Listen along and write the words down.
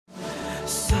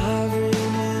sovereign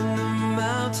in the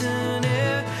mountain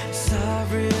air,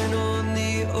 sovereign on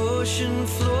the ocean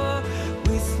floor,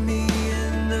 with me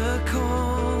in the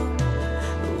calm,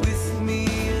 with me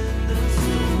in the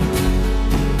storm.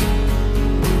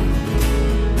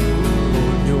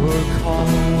 Lord, you're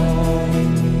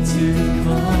calling me to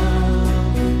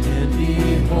come and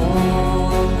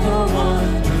behold the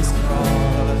wondrous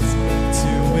cross,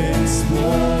 to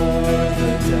explore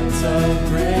the depths of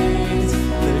grace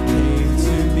that came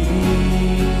to me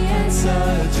at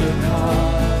such a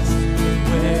cost,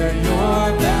 where your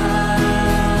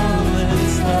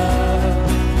boundless love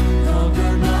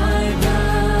conquered my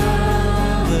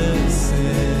boundless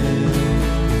sin,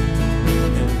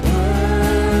 and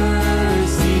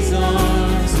mercy's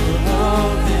arms were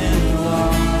open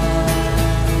wide.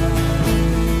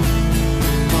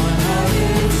 My heart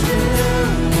is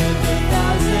filled with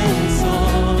 1,000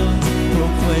 songs,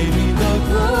 proclaiming the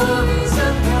glories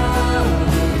of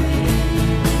Calvary.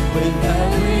 With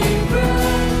every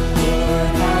breath,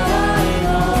 Lord, how I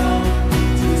long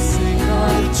to sing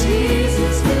of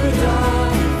Jesus who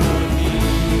died for me.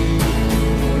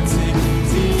 Lord, take me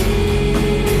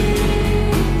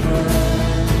deeper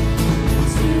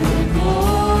into the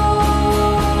glories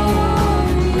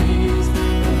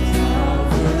of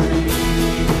Calvary.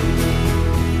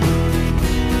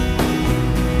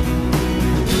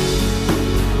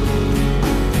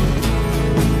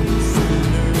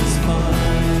 Sinners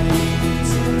find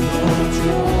eternal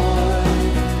joy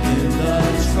in the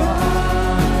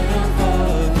triumph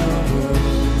of the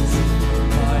rose.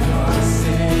 By our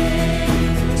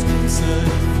Savior's crimson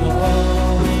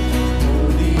flow,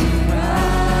 holy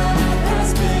wrath has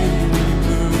been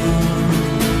removed,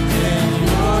 and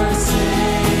your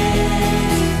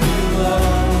saints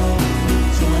below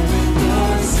join with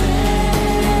your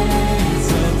saints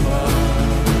above.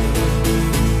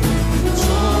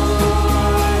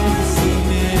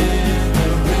 Rejoicing in the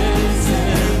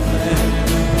risen Lamb.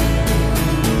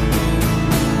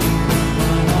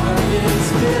 My heart is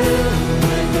filled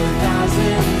with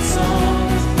 1,000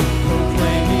 songs,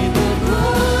 proclaiming the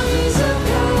glories of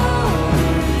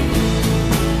Calvary.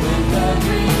 With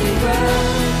every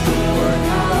breath, Lord,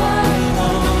 how I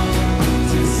long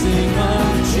to sing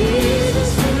of Jesus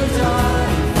who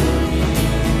died for me.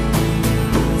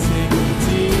 Take me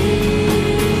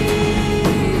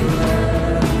deeper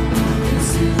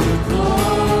into the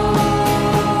glories.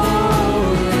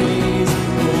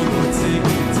 Oh Lord, take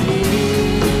me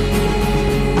deeper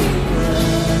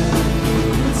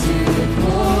into the glories.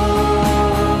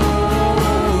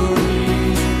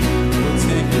 Lord,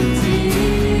 take me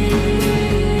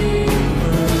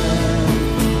deeper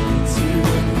into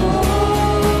the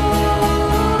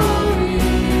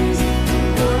glories.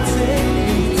 Lord, take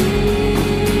me deeper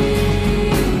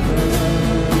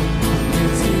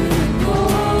into the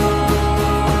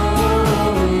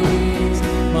glories.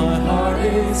 My heart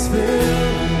is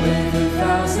filled with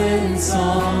 1,000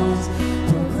 songs,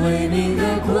 proclaiming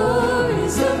the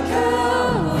glories of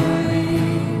Calvary.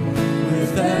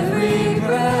 With every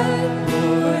breath,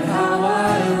 Lord, how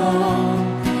I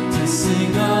long to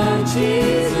sing of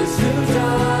Jesus who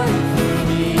died for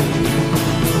me.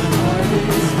 My heart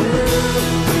is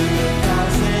filled with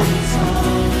 1,000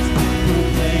 songs,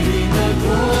 proclaiming the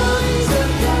glories of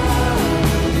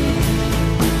Calvary.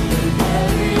 With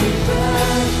every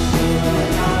breath,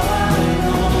 Lord, how I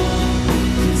long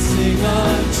to sing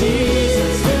of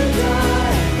Jesus who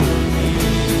died for me.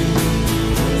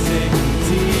 Take me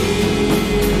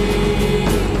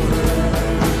deeper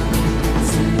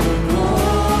to the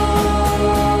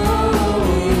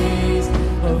glories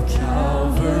of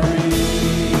Calvary.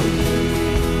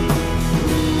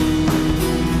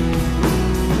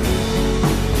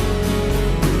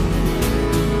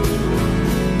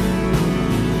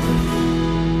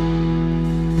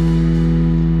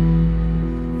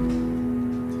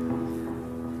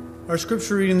 Our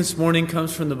scripture reading this morning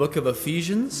comes from the book of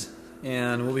Ephesians,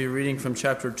 and we'll be reading from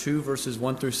chapter 2, verses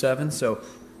 1 through 7. So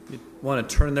if you want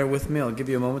to turn there with me, I'll give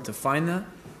you a moment to find that,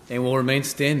 and we'll remain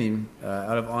standing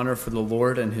out of honor for the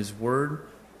Lord and His Word,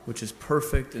 which is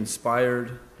perfect,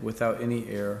 inspired, without any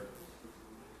error.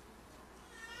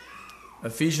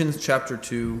 Ephesians chapter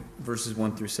 2, verses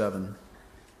 1 through 7.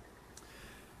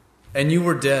 And you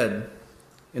were dead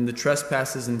in the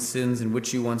trespasses and sins in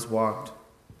which you once walked,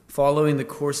 following the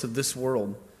course of this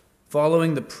world,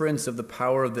 following the prince of the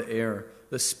power of the air,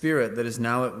 the spirit that is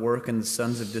now at work in the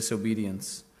sons of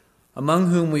disobedience, among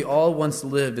whom we all once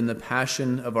lived in the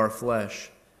passion of our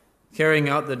flesh, carrying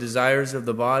out the desires of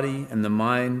the body and the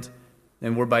mind,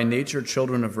 and were by nature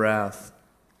children of wrath,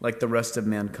 like the rest of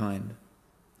mankind.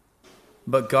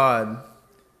 But God,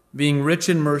 being rich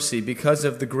in mercy because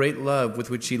of the great love with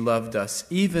which he loved us,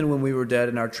 even when we were dead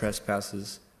in our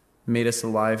trespasses, made us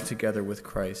alive together with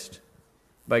Christ.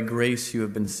 By grace you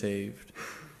have been saved,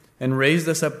 and raised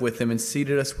us up with him and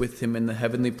seated us with him in the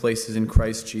heavenly places in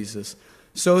Christ Jesus,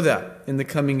 so that in the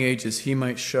coming ages he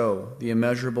might show the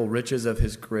immeasurable riches of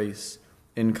his grace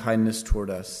in kindness toward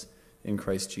us in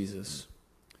Christ Jesus.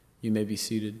 You may be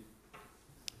seated.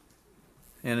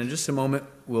 And in just a moment,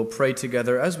 we'll pray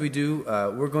together. As we do,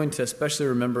 we're going to especially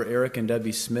remember Eric and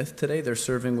Debbie Smith today. They're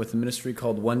serving with a ministry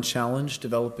called One Challenge,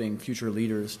 developing future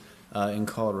leaders in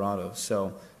Colorado.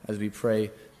 So as we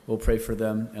pray, we'll pray for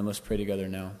them, and let's pray together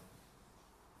now.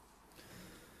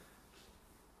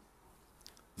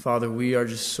 Father, we are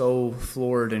just so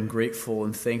floored and grateful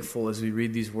and thankful as we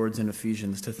read these words in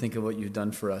Ephesians to think of what you've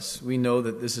done for us. We know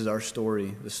that this is our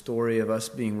story, the story of us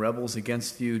being rebels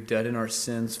against you, dead in our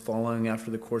sins, following after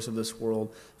the course of this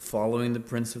world, following the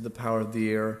prince of the power of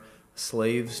the air,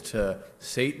 slaves to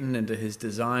Satan and to his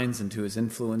designs and to his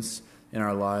influence in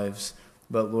our lives.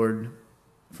 But Lord,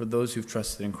 for those who've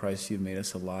trusted in Christ, you've made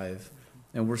us alive.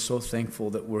 And we're so thankful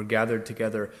that we're gathered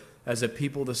together as a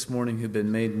people this morning who've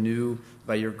been made new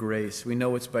by your grace. We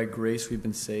know it's by grace we've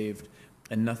been saved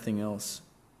and nothing else.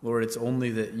 Lord, it's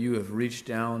only that you have reached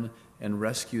down and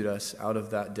rescued us out of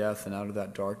that death and out of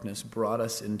that darkness, brought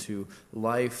us into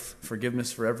life,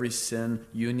 forgiveness for every sin,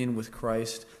 union with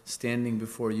Christ, standing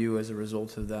before you as a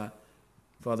result of that.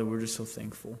 Father, we're just so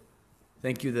thankful.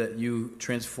 Thank you that you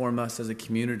transform us as a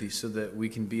community so that we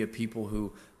can be a people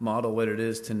who model what it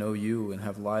is to know you and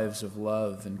have lives of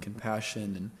love and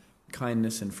compassion and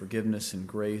kindness and forgiveness and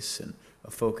grace and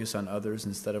a focus on others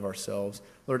instead of ourselves.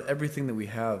 Lord, everything that we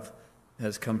have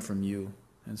has come from you.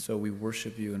 And so we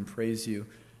worship you and praise you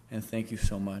and thank you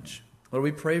so much. Lord,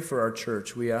 we pray for our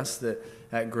church. We ask that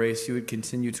at Grace you would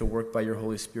continue to work by your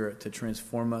Holy Spirit to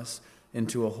transform us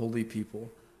into a holy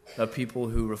people, a people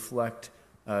who reflect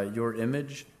your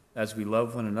image as we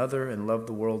love one another and love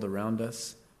the world around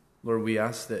us. Lord, we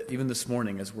ask that even this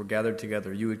morning as we're gathered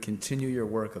together, you would continue your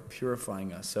work of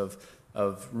purifying us, of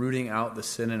rooting out the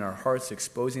sin in our hearts,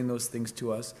 exposing those things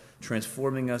to us,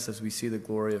 transforming us as we see the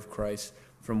glory of Christ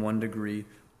from one degree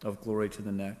of glory to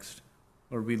the next.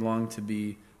 Lord, we long to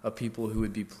be a people who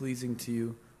would be pleasing to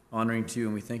you, honoring to you,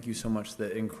 and we thank you so much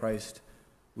that in Christ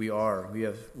we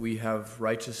have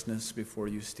righteousness before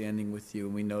you, standing with you,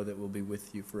 and we know that we'll be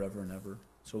with you forever and ever.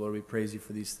 So Lord, we praise you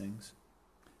for these things.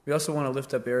 We also want to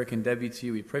lift up Eric and Debbie to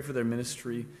you. We pray for their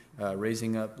ministry,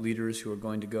 raising up leaders who are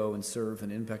going to go and serve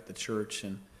and impact the church.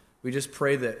 And we just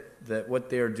pray that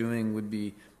what they are doing would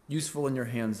be useful in your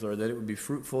hands, Lord, that it would be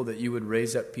fruitful, that you would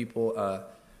raise up people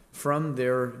from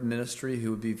their ministry who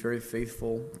would be very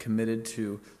faithful, committed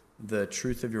to the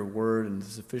truth of your word and the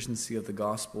sufficiency of the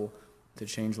gospel to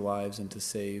change lives and to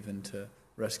save and to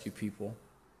rescue people.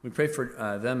 We pray for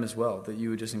them as well, that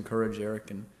you would just encourage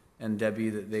Eric and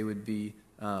Debbie, that they would be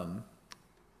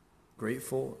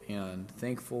grateful and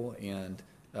thankful and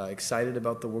excited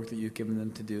about the work that you've given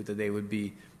them to do, that they would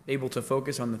be able to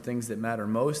focus on the things that matter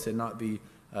most and not be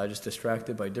just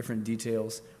distracted by different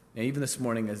details. And even this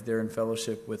morning, as they're in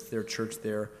fellowship with their church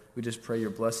there, we just pray your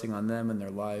blessing on them and their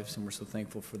lives, and we're so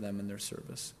thankful for them and their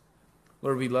service.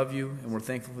 Lord, we love you, and we're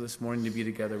thankful for this morning to be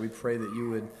together. We pray that you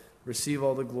would receive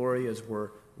all the glory as we're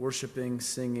worshiping,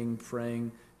 singing,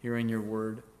 praying, hearing your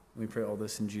word. And we pray all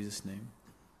this in Jesus' name.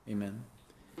 Amen.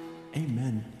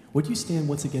 Amen. Would you stand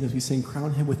once again as we sing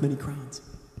Crown Him with Many Crowns?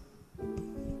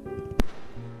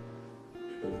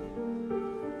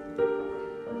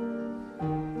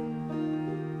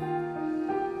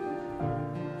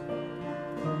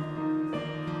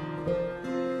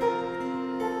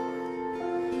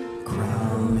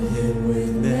 Crown him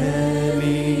with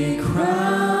many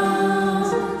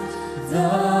crowns, the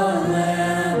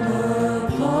Lamb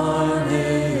upon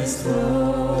his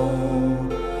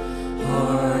throne.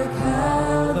 Hark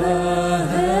how the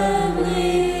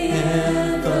heavenly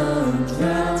anthem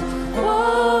drowns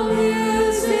all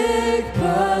music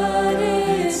but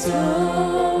its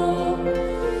own.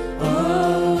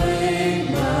 Awake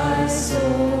my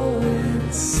soul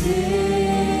and sing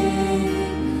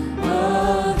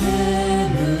of him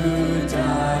who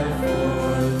died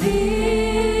for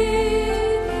thee,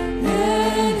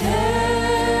 and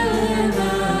hail him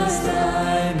as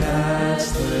thy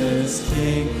matchless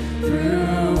King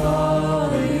through all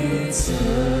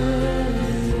eternity.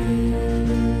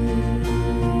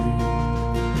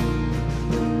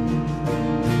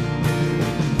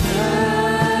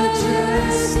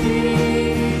 Majesty,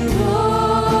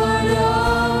 Lord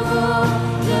of all,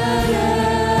 let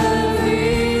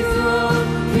every throne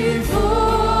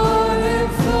before him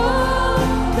fall.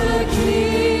 The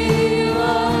King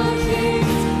of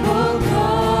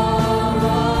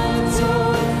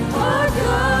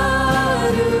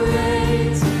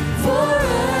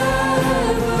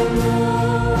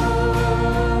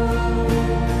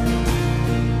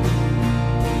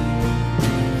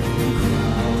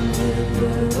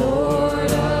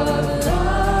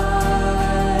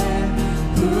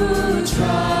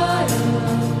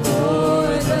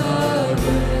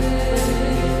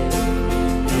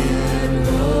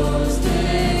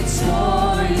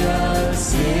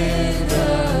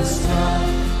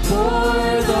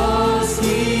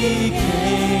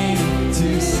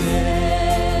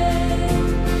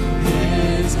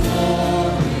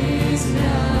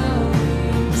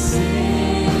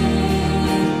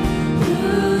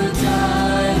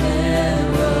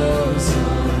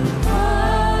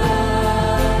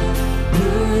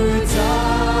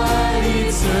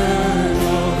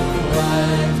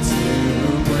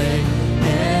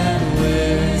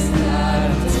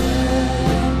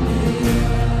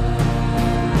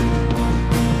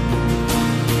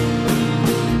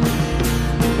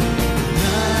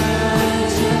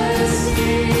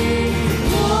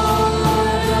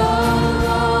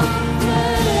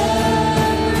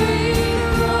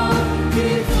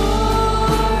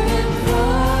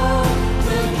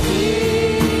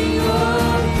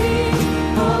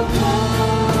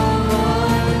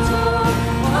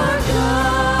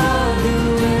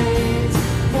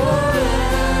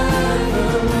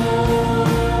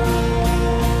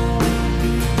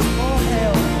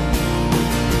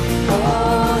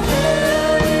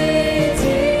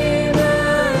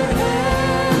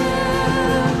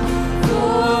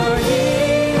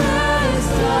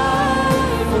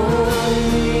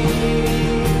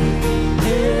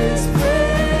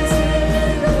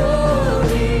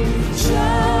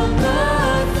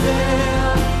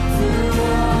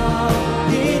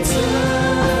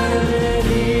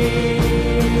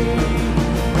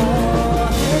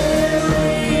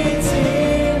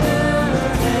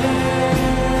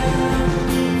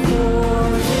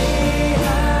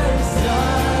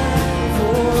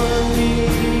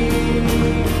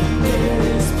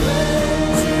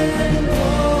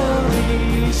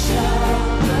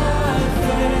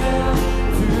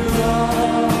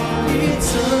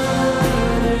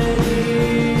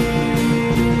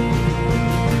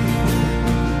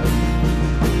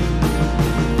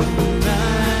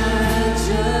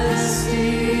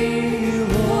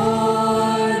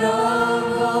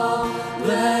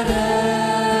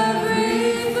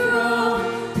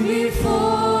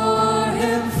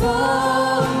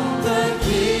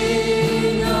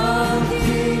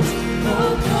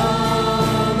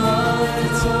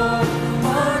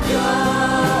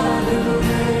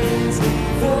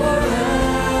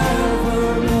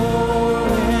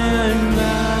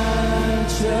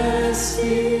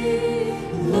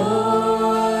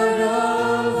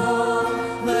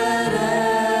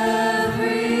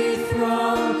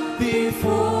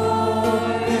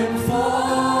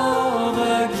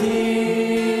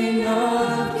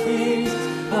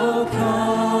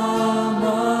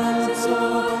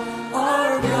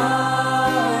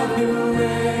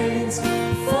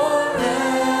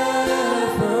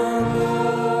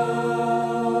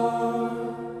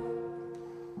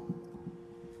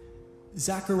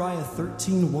Zechariah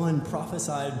 13:1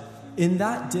 prophesied, "In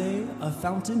that day a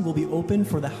fountain will be opened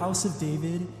for the house of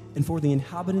David and for the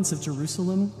inhabitants of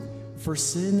Jerusalem, for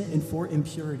sin and for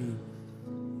impurity."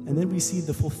 And then we see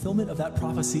the fulfillment of that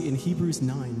prophecy in Hebrews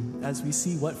 9 as we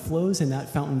see what flows in that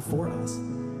fountain for us.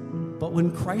 But when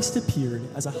Christ appeared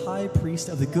as a high priest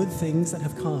of the good things that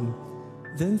have come,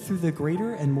 then through the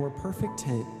greater and more perfect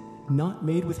tent, not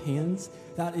made with hands,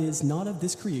 that is, not of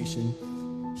this creation,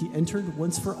 he entered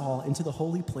once for all into the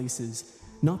holy places,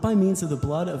 not by means of the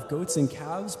blood of goats and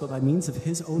calves, but by means of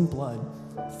his own blood,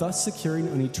 thus securing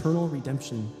an eternal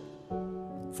redemption.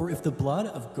 For if the blood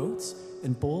of goats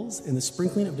and bulls and the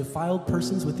sprinkling of defiled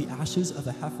persons with the ashes of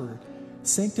a heifer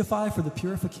sanctify for the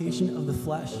purification of the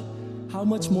flesh, how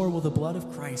much more will the blood of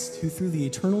Christ, who through the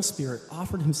eternal Spirit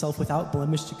offered himself without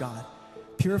blemish to God,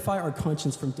 purify our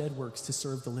conscience from dead works to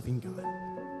serve the living God?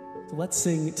 So let's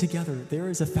sing together, "There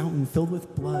is a fountain filled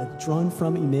with blood, drawn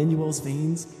from Emmanuel's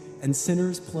veins, and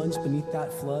sinners plunged beneath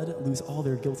that flood lose all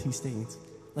their guilty stains."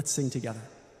 Let's sing together.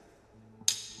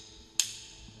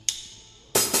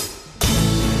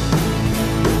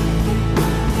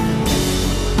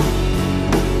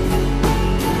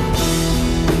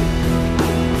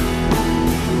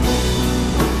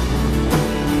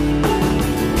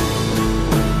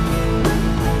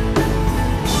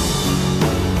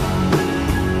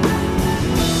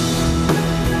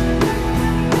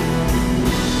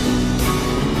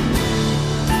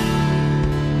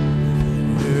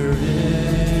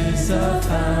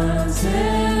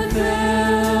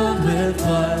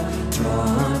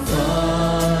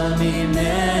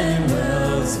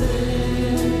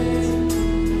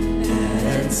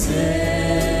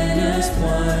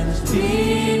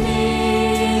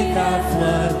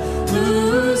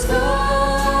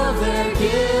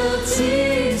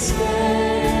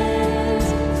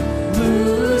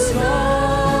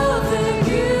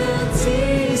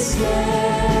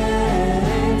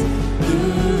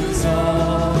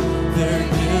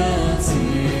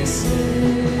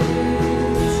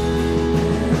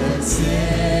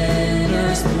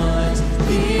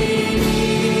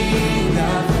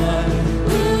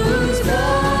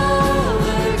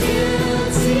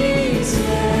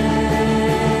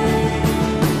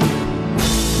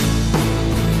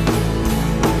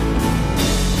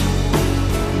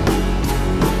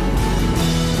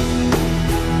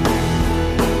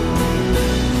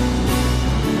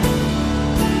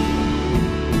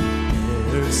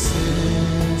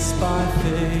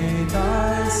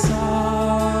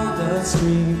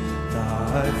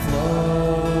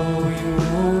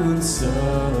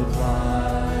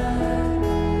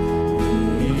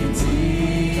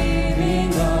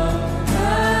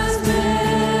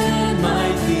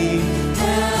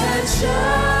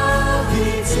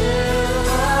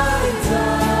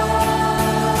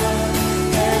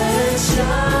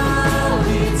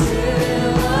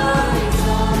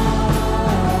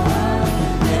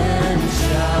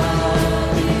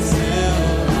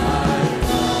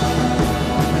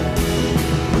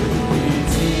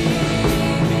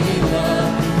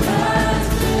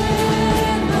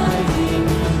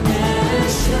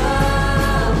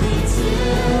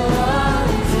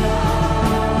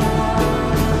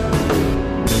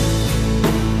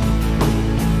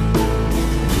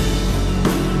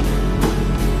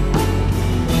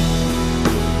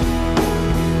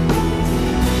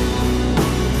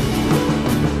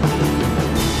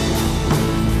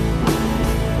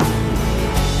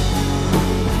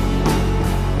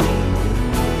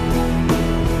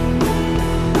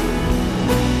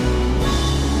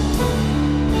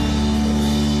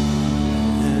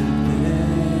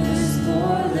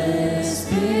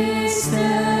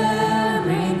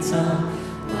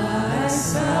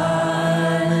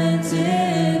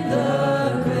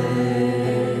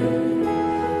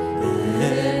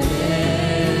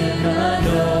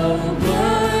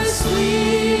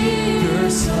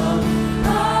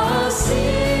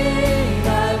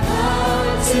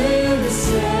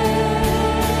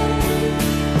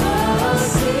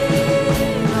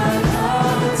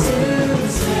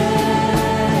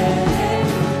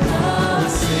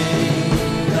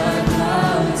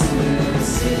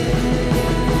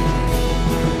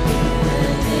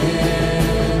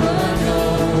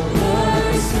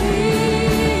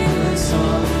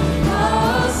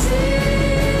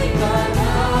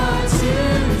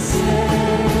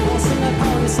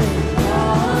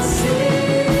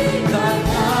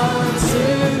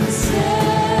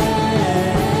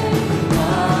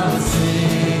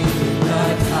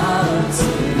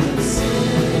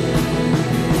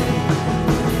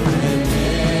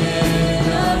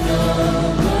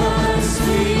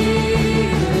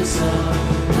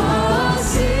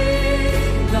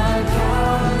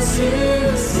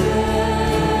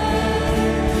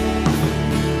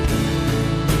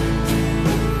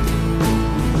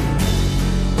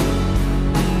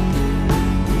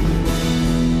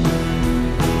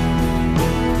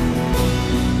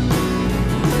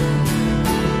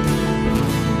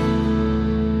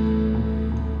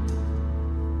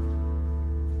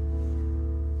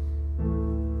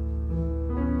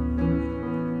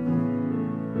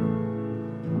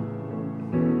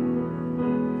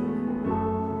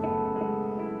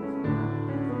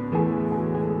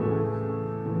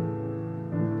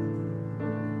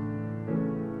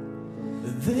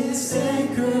 This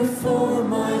anchor for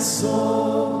my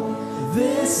soul,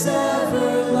 this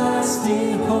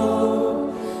everlasting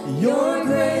hope, your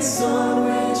grace on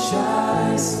which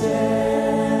I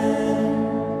stand.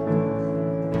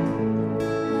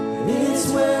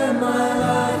 It's where my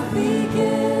life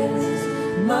begins,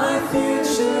 my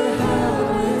future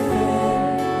held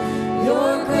within,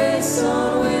 your grace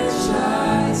on which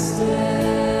I stand.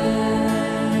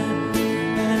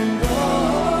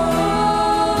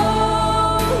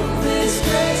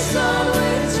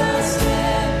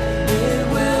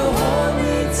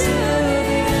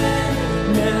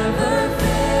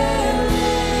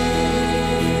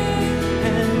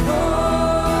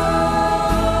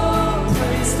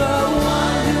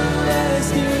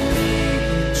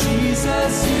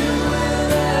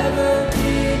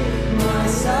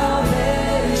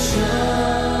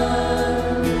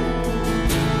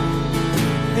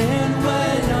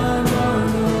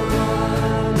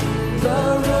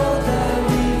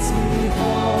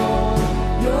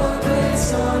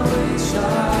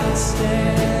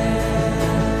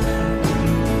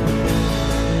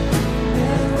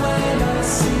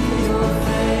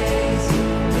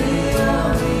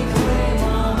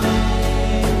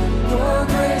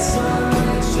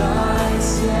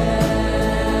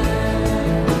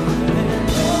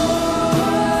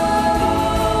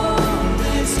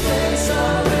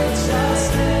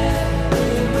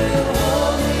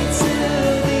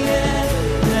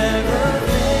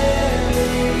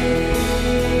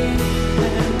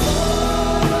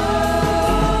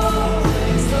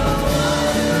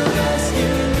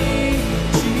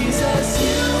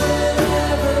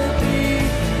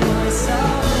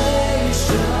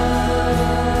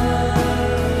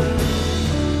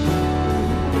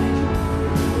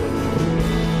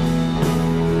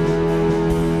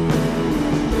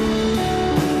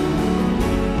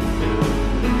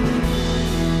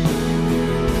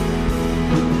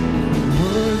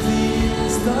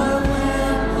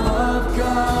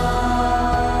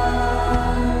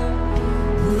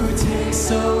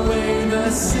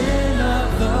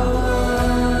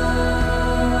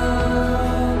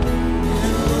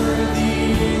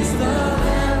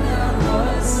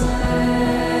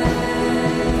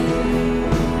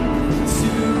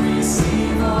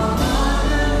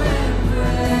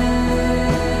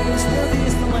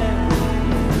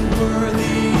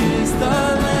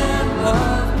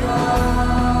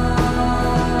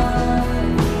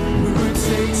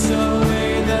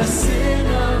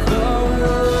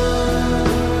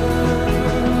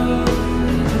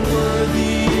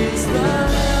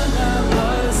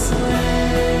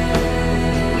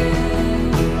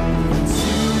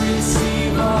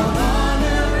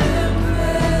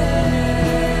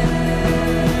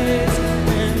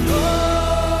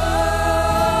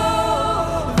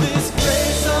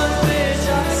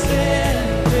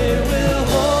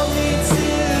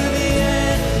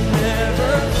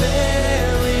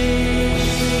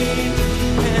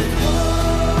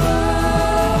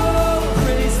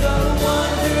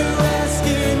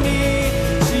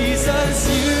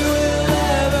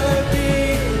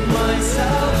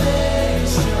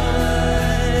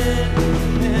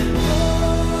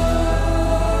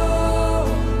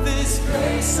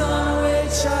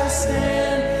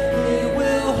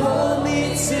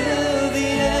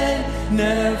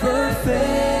 Never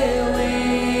failing,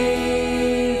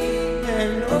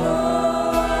 and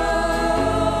oh,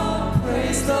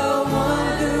 praise the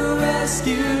one who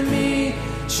rescued me.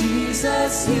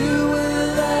 Jesus, you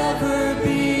will ever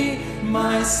be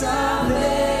my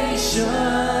salvation.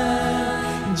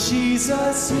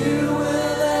 Jesus, you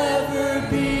will ever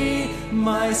be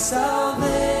my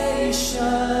salvation.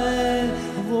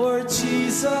 Lord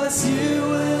Jesus, you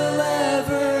will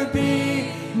ever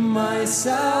be my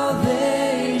salvation.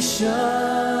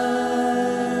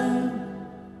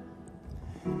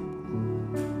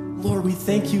 Lord, we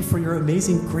thank you for your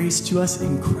amazing grace to us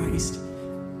in Christ.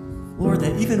 Lord,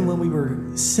 that even when we were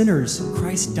sinners,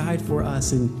 Christ died for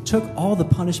us and took all the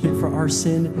punishment for our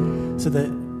sin so that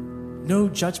no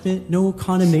judgment, no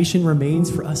condemnation remains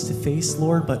for us to face,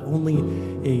 Lord, but only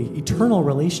an eternal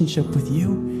relationship with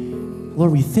you.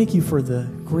 Lord, we thank you for the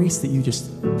grace that you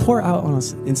just pour out on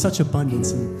us in such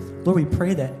abundance. And Lord, we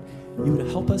pray that you would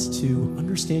help us to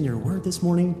understand your word this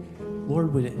morning.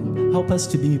 Lord, would it help us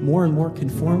to be more and more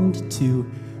conformed to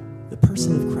the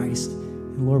person of Christ.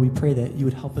 And Lord, we pray that you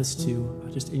would help us to,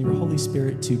 just in your Holy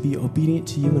Spirit, to be obedient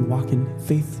to you and walk in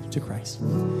faith to Christ.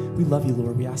 We love you,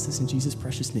 Lord. We ask this in Jesus'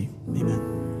 precious name.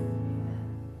 Amen.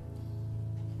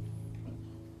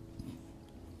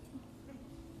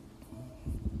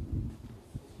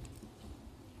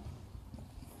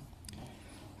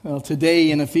 Well,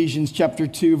 today in Ephesians chapter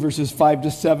 2, verses 5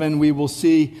 to 7, we will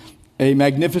see a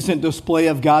magnificent display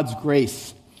of God's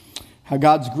grace. How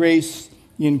God's grace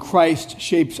in Christ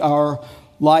shapes our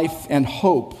life and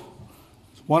hope.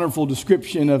 It's a wonderful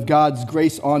description of God's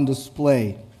grace on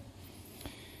display.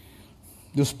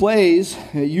 Displays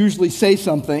usually say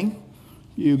something.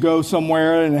 You go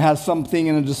somewhere and it has something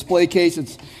in a display case.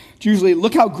 It's usually,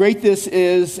 look how great this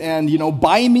is, and,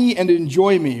 buy me and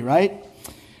enjoy me, right?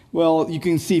 Well, you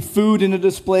can see food in a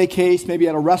display case, maybe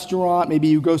at a restaurant. Maybe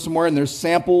you go somewhere and there's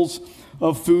samples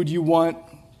of food you want.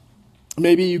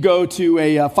 Maybe you go to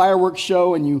a fireworks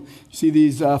show and you see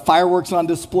these fireworks on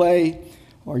display.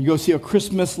 Or you go see a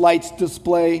Christmas lights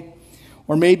display.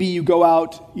 Or maybe you go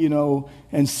out,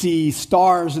 and see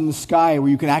stars in the sky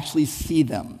where you can actually see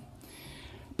them.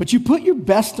 But you put your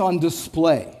best on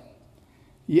display.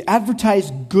 You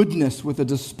advertise goodness with a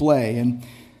display. And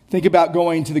think about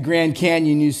going to the Grand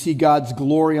Canyon, you see God's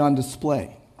glory on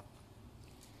display.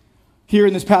 Here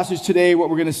in this passage today, what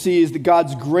we're going to see is that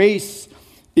God's grace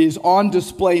is on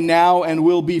display now and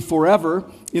will be forever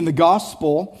in the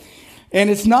gospel. And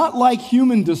it's not like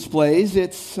human displays.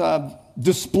 It's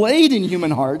displayed in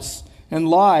human hearts and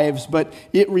lives, but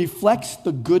it reflects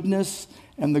the goodness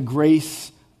and the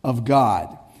grace of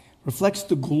God. Reflects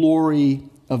the glory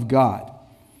of God.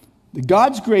 The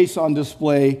God's grace on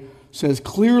display says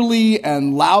clearly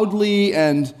and loudly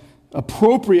and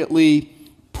appropriately,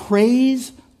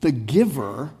 praise the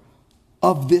giver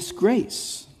of this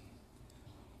grace.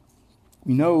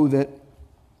 We know that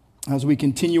as we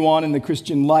continue on in the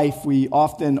Christian life, we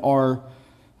often are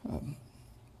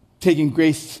taking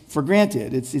grace for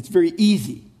granted. It's very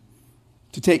easy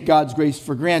to take God's grace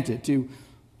for granted, to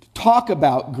talk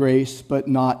about grace but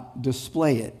not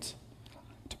display it,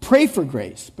 to pray for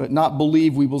grace but not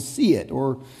believe we will see it,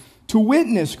 or to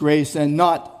witness grace and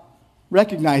not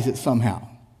recognize it somehow,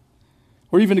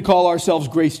 or even to call ourselves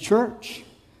Grace Church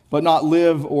but not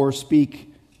live or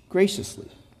speak graciously.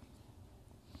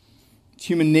 It's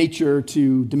human nature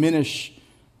to diminish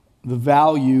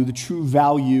the true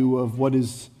value of what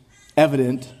is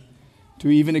evident, to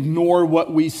even ignore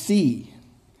what we see.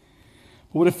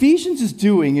 But what Ephesians is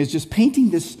doing is just painting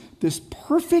this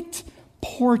perfect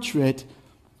portrait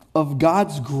of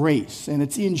God's grace, and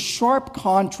it's in sharp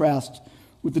contrast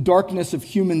with the darkness of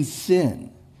human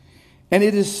sin. And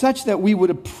it is such that we would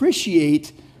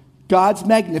appreciate God's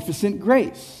magnificent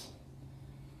grace.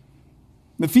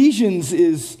 Ephesians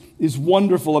is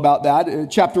wonderful about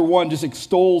that. Chapter 1 just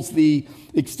extols the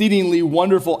exceedingly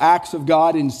wonderful acts of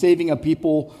God in saving a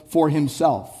people for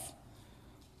himself.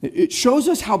 It shows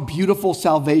us how beautiful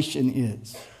salvation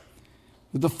is.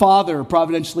 That the Father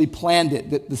providentially planned it,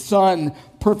 that the Son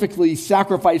perfectly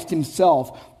sacrificed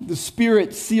himself, the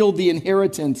Spirit sealed the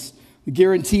inheritance, the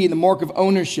guarantee, the mark of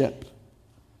ownership.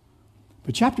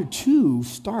 But chapter 2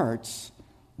 starts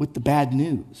with the bad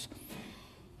news.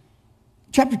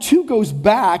 Chapter 2 goes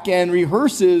back and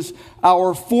rehearses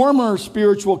our former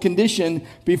spiritual condition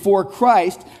before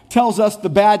Christ, tells us the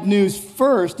bad news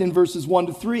first in verses 1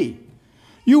 to 3.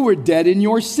 You were dead in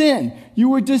your sin. You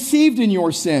were deceived in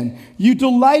your sin. You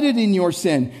delighted in your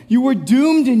sin. You were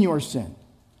doomed in your sin.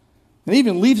 It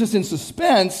even leaves us in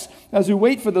suspense as we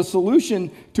wait for the solution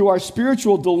to our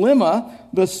spiritual dilemma.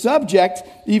 The subject,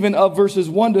 even of verses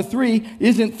 1 to 3,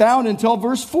 isn't found until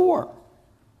verse 4.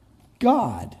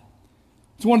 God.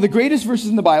 It's one of the greatest verses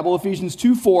in the Bible, Ephesians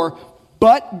 2:4.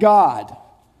 But God.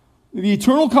 The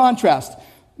eternal contrast.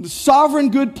 The sovereign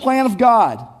good plan of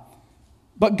God.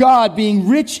 But God, being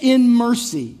rich in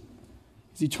mercy,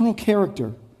 his eternal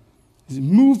character, is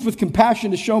moved with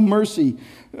compassion to show mercy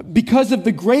because of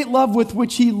the great love with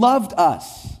which he loved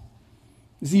us.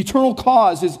 Is the eternal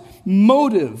cause, his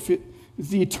motive, is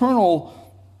the eternal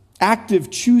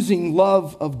active choosing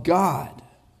love of God.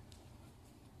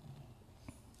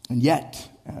 And yet,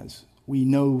 as we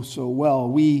know so well,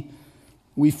 we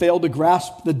fail to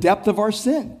grasp the depth of our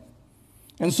sin.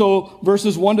 And so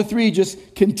verses 1 to 3 just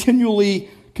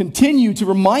continue to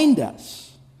remind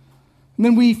us. And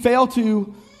then we fail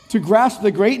to grasp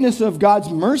the greatness of God's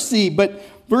mercy, but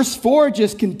verse 4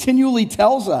 just continually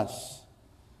tells us.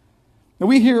 And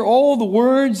we hear all the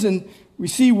words, and we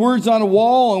see words on a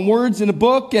wall and words in a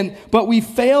book, but we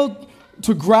fail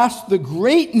to grasp the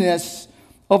greatness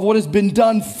of what has been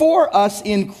done for us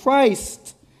in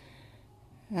Christ.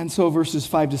 And so verses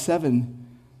 5 to 7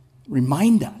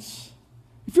 remind us.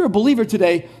 If you're a believer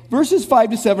today, verses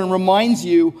 5 to 7 reminds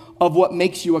you of what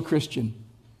makes you a Christian.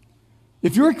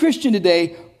 If you're a Christian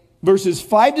today, verses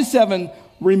 5 to 7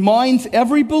 reminds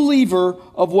every believer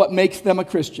of what makes them a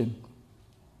Christian.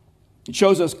 It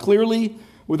shows us clearly,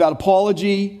 without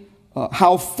apology,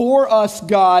 how for us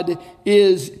God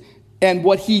is and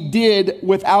what he did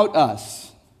without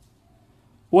us.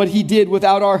 What he did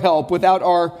without our help, without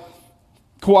our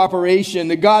cooperation.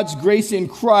 That God's grace in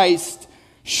Christ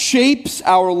shapes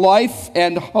our life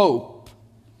and hope.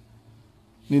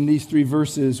 In these three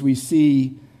verses, we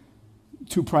see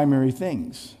two primary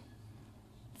things.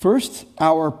 First,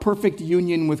 our perfect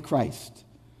union with Christ.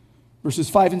 Verses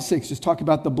 5 and 6 just talk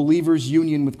about the believer's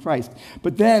union with Christ.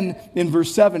 But then, in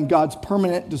verse 7, God's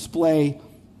permanent display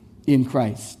in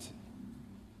Christ.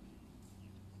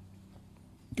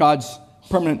 God's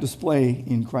permanent display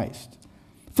in Christ.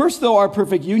 First, though, our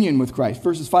perfect union with Christ.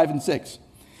 Verses 5 and 6.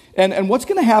 And what's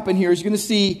going to happen here is you're going to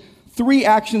see three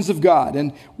actions of God.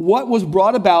 And what was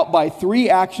brought about by three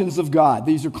actions of God.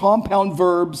 These are compound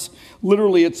verbs.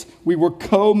 Literally, it's we were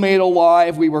co-made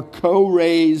alive, we were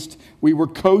co-raised, we were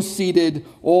co-seated,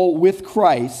 all with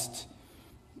Christ.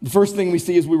 The first thing we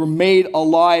see is we were made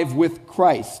alive with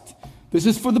Christ. This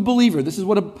is for the believer. This is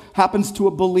what happens to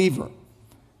a believer.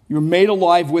 You were made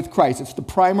alive with Christ. It's the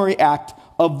primary act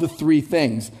of the three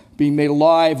things. Being made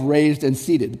alive, raised, and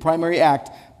seated. The primary act,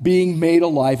 being made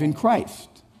alive in Christ.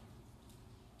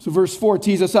 So verse 4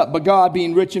 tees us up. But God,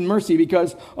 being rich in mercy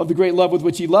because of the great love with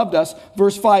which he loved us.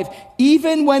 Verse 5,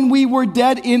 even when we were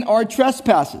dead in our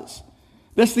trespasses.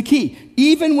 That's the key.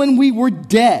 Even when we were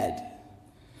dead.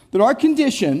 That our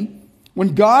condition,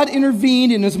 when God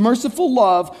intervened in his merciful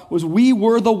love, was we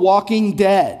were the walking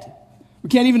dead. We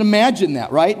can't even imagine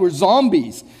that, right? We're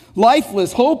zombies.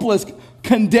 Lifeless, hopeless,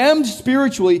 condemned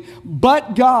spiritually.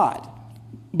 But God,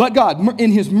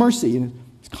 in his mercy and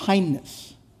his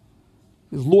kindness.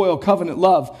 His loyal covenant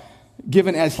love,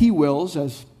 given as he wills,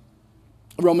 as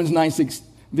Romans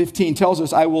 9:15 tells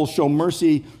us, I will show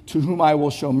mercy to whom I will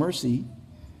show mercy.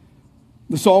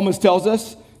 The psalmist tells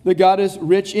us that God is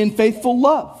rich in faithful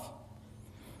love.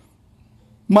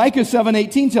 Micah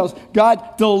 7:18 tells us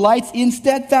God delights in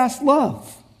steadfast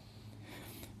love.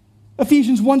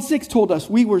 Ephesians 1:6 told us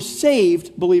we were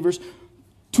saved, believers,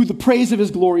 to the praise of his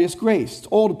glorious grace.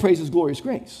 All to praise his glorious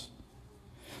grace.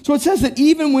 So it says that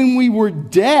even when we were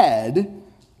dead,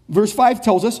 verse 5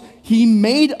 tells us, he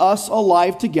made us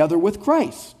alive together with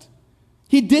Christ.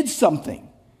 He did something.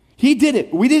 He did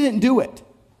it. We didn't do it.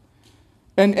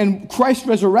 And Christ's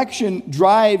resurrection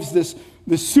drives this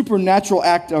supernatural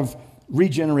act of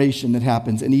regeneration that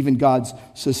happens, and even God's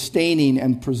sustaining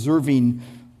and preserving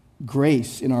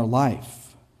grace in our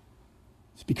life.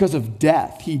 It's because of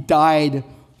death. He died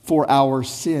for our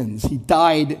sins. He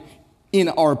died in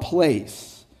our place.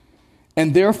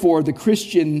 And therefore, the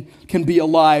Christian can be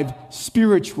alive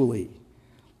spiritually,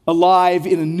 alive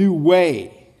in a new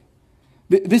way.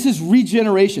 This is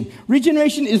regeneration.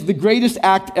 Regeneration is the greatest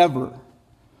act ever.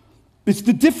 It's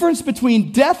the difference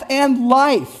between death and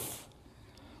life.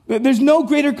 There's no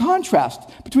greater contrast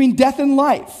between death and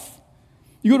life.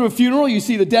 You go to a funeral, you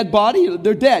see the dead body,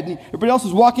 they're dead. Everybody else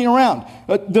is walking around.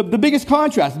 The biggest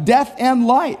contrast, death and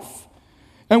life.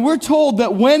 And we're told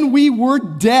that when we were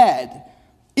dead,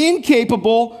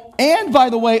 incapable, and, by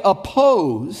the way,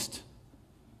 opposed.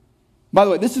 By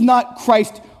the way, this is not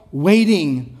Christ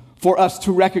waiting for us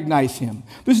to recognize him.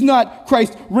 This is not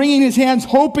Christ wringing his hands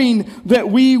hoping that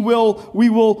we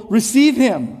will receive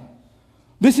him.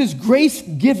 This is grace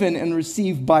given and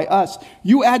received by us.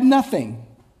 You add nothing.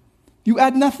 You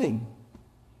add nothing.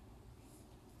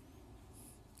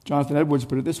 Jonathan Edwards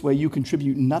put it this way, you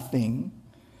contribute nothing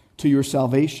to your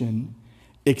salvation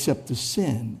except the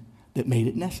sin that made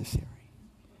it necessary.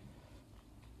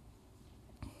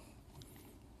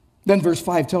 Then verse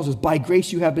 5 tells us, by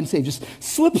grace you have been saved. Just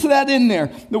slips that in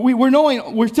there. That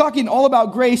we're talking all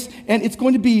about grace, and it's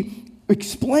going to be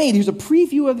explained. Here's a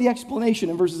preview of the explanation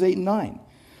in verses 8 and 9.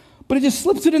 But it just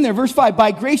slips it in there. Verse 5,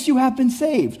 by grace you have been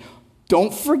saved.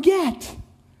 Don't forget,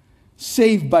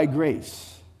 saved by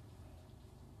grace.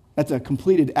 That's a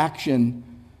completed action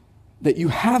that you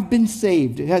have been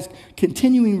saved. It has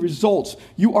continuing results.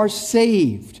 You are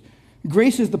saved.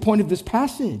 Grace is the point of this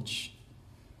passage.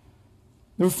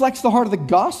 It reflects the heart of the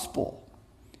gospel.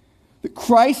 That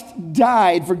Christ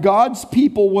died for God's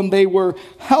people when they were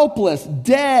helpless,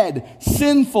 dead,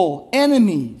 sinful,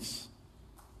 enemies.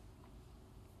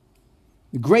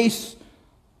 The grace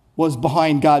was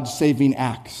behind God's saving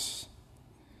acts.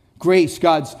 Grace,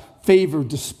 God's favor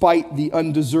despite the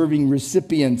undeserving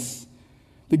recipients.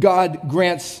 That God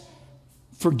grants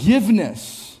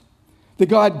forgiveness. That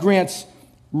God grants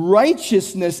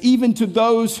righteousness even to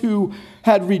those who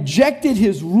had rejected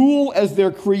his rule as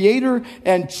their creator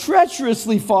and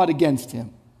treacherously fought against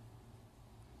him.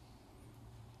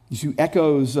 You see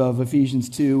echoes of Ephesians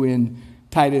 2 in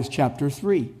Titus chapter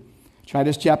 3.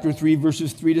 Titus chapter 3,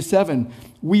 verses 3 to 7.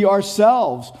 We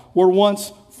ourselves were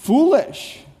once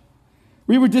foolish.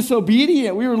 We were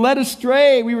disobedient. We were led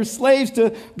astray. We were slaves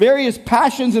to various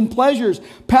passions and pleasures,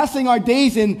 passing our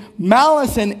days in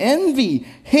malice and envy,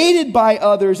 hated by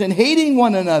others and hating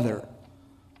one another.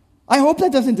 I hope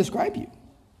that doesn't describe you.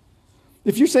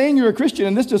 If you're saying you're a Christian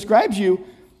and this describes you,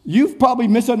 you've probably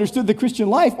misunderstood the Christian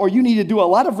life, or you need to do a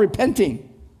lot of repenting.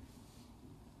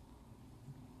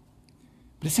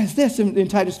 But it says this in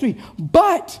Titus 3,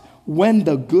 but when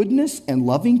the goodness and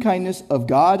loving kindness of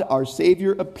God our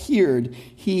Savior appeared,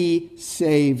 he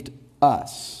saved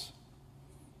us.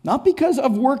 Not because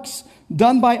of works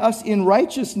done by us in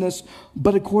righteousness,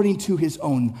 but according to his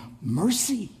own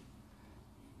mercy.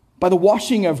 By the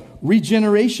washing of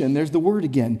regeneration, there's the word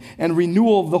again, and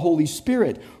renewal of the Holy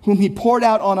Spirit, whom he poured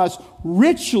out on us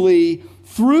richly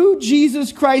through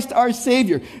Jesus Christ our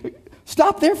Savior.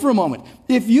 Stop there for a moment.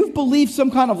 If you've believed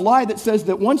some kind of lie that says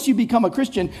that once you become a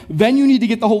Christian, then you need to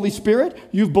get the Holy Spirit,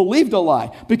 you've believed a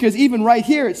lie. Because even right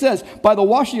here it says, by the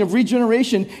washing of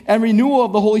regeneration and renewal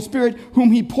of the Holy Spirit,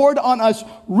 whom he poured on us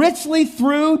richly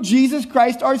through Jesus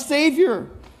Christ our Savior.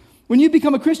 When you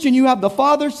become a Christian, you have the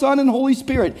Father, Son, and Holy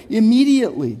Spirit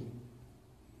immediately.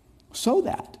 So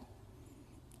that,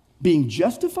 being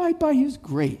justified by his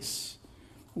grace,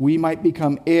 we might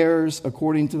become heirs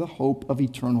according to the hope of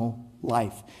eternal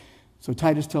life. So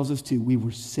Titus tells us too, we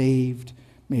were saved,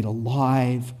 made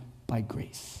alive by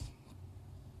grace.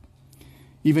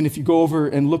 Even if you go over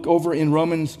and look over in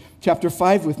Romans chapter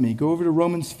 5 with me, go over to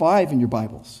Romans 5 in your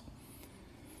Bibles.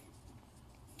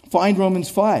 Find Romans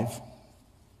 5.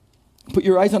 Put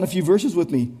your eyes on a few verses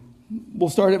with me. We'll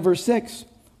start at verse 6.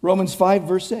 Romans 5,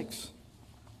 verse 6.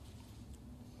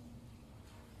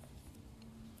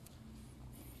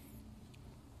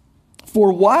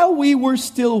 For while we were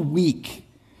still weak,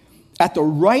 at the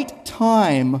right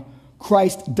time,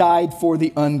 Christ died for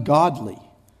the ungodly.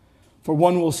 For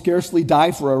one will scarcely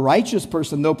die for a righteous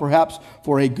person, though perhaps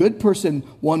for a good person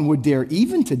one would dare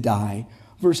even to die.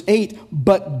 Verse 8,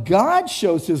 but God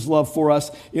shows his love for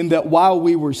us in that while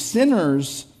we were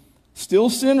sinners, still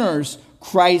sinners,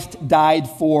 Christ died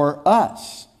for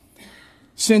us.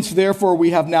 Since therefore we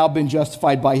have now been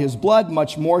justified by his blood,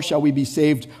 much more shall we be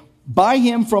saved by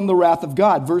him from the wrath of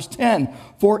God. Verse 10,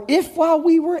 for if while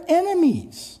we were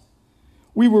enemies,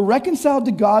 we were reconciled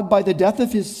to God by the death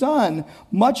of his Son,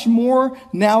 much more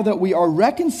now that we are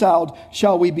reconciled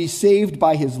shall we be saved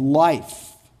by his life.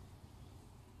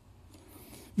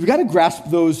 You've got to grasp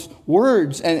those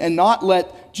words and not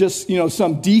let just,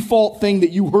 some default thing that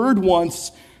you heard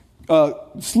once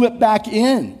slip back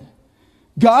in.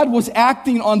 God was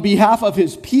acting on behalf of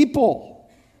his people.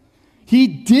 He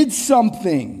did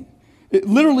something.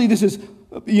 Literally, this is,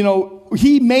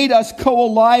 he made us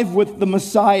co-alive with the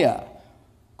Messiah,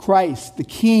 Christ, the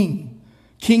King.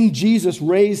 King Jesus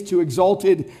raised to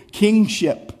exalted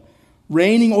kingship,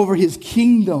 reigning over his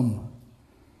kingdom.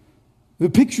 The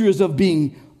picture is of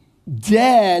being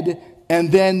dead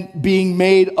and then being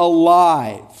made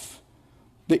alive.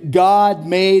 That God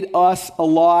made us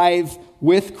alive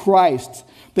with Christ.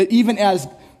 That even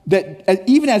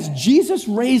as Jesus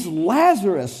raised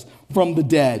Lazarus from the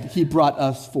dead, he brought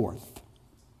us forth.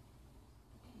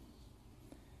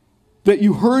 That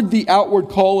you heard the outward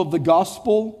call of the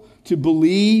gospel to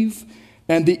believe,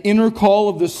 and the inner call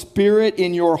of the Spirit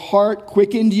in your heart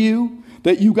quickened you.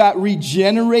 That you got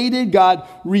regenerated. God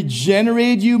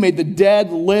regenerated you, made the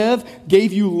dead live,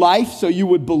 gave you life so you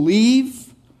would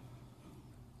believe.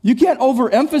 You can't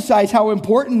overemphasize how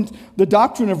important the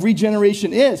doctrine of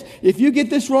regeneration is. If you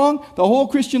get this wrong, the whole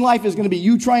Christian life is going to be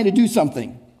you trying to do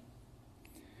something.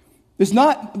 It's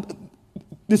not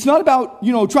about,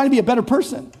 trying to be a better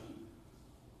person.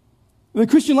 The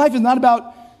Christian life is not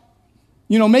about,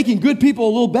 making good people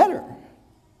a little better.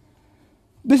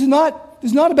 This is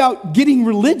not about getting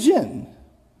religion.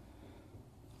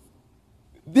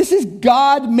 This is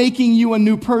God making you a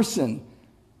new person.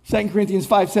 2 Corinthians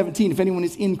 5:17, if anyone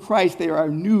is in Christ, they are a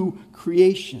new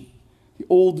creation. The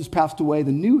old has passed away,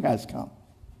 the new has come.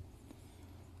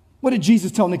 What did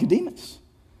Jesus tell Nicodemus?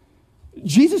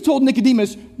 Jesus told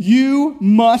Nicodemus, you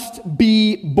must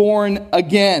be born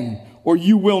again, or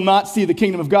you will not see the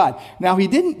kingdom of God. Now, he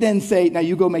didn't then say, now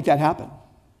you go make that happen.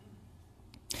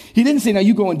 He didn't say, now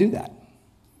you go and do that.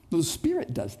 The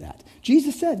Spirit does that.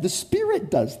 Jesus said, the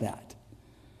Spirit does that.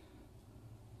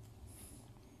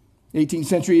 18th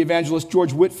century evangelist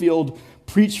George Whitefield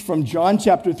preached from John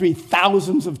chapter 3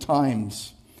 thousands of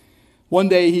times. One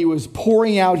day he was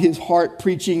pouring out his heart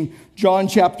preaching John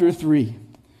chapter 3.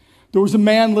 There was a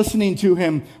man listening to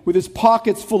him with his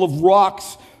pockets full of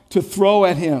rocks to throw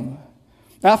at him.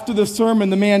 After the sermon,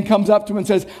 the man comes up to him and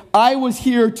says, I was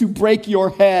here to break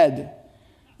your head.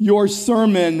 Your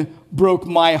sermon broke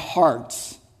my heart.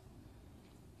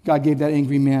 God gave that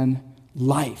angry man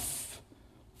life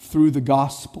through the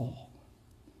gospel.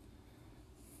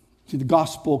 See, the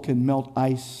gospel can melt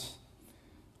ice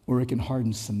or it can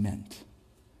harden cement.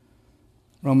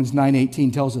 Romans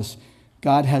 9:18 tells us,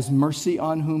 God has mercy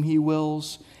on whom he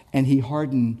wills, and he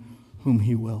hardens whom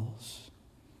he wills.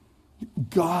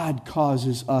 God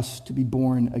causes us to be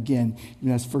born again,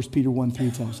 even as 1 Peter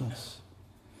 1:3 tells us.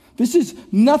 This is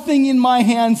nothing in my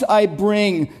hands I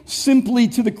bring, simply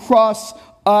to the cross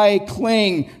I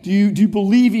cling. Do you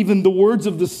believe even the words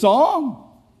of the song?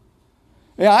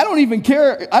 Yeah, I don't even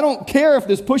care. I don't care if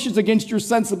this pushes against your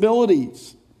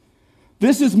sensibilities.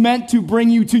 This is meant to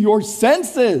bring you to your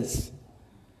senses.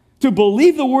 To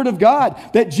believe the word of God,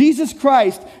 that Jesus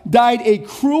Christ died a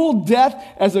cruel death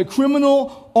as a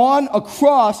criminal on a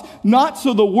cross, not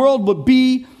so the world would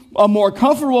be a more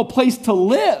comfortable place to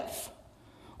live,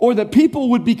 or that people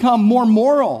would become more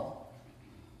moral,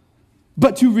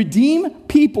 but to redeem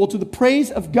people to the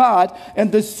praise of God.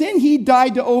 And the sin he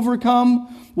died to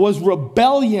overcome was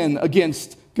rebellion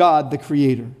against God, the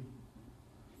Creator.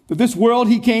 That this world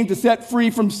he came to set free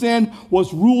from sin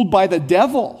was ruled by the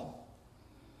devil.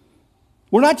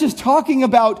 We're not just talking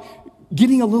about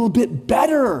getting a little bit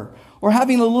better or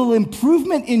having a little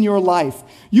improvement in your life.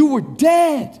 You were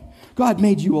dead. God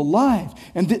made you alive.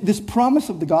 And this promise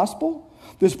of the gospel,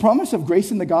 this promise of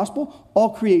grace in the gospel,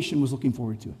 all creation was looking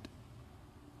forward to it.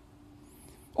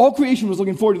 All creation was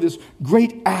looking forward to this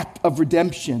great act of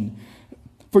redemption.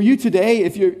 For you today,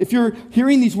 if you're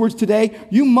hearing these words today,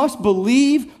 you must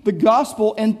believe the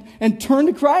gospel and turn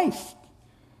to Christ.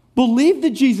 Believe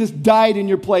that Jesus died in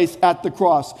your place at the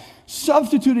cross,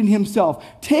 substituting himself,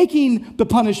 taking the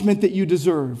punishment that you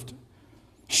deserved,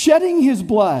 shedding his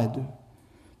blood,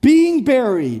 being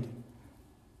buried,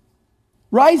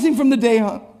 rising from the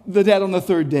dead on the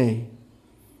third day.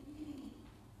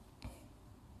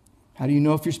 How do you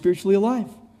know if you're spiritually alive?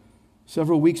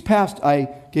 Several weeks past, I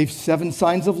gave 7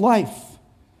 signs of life.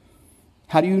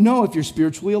 How do you know if you're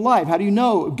spiritually alive? How do you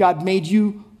know God made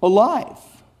you alive?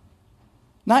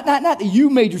 Not that you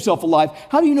made yourself alive.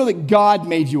 How do you know that God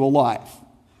made you alive?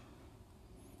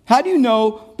 How do you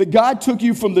know that God took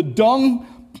you from the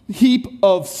dung heap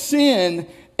of sin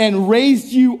and raised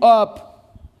you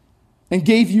up and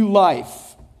gave you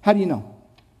life? How do you know?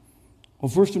 Well,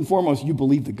 first and foremost, you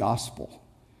believe the gospel.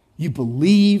 You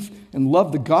believe and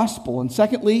love the gospel. And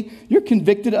secondly, you're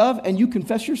convicted of and you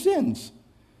confess your sins.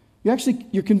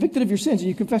 You're convicted of your sins and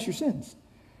you confess your sins.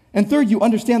 And third, you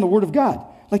understand the word of God.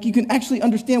 Like you can actually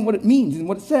understand what it means and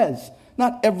what it says.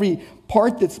 Not every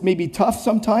part that's maybe tough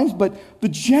sometimes, but the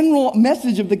general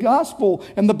message of the gospel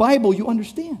and the Bible you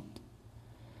understand.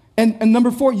 And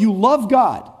number 4, you love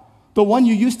God, the one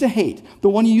you used to hate, the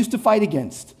one you used to fight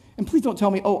against. And please don't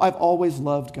tell me, oh, I've always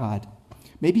loved God.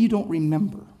 Maybe you don't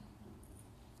remember.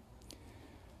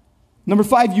 Number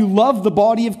 5, you love the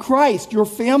body of Christ, your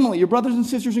family, your brothers and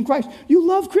sisters in Christ. You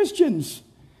love Christians.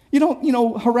 You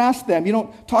don't, harass them. You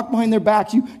don't talk behind their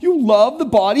backs. You love the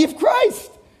body of Christ.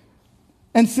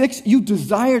 And 6, you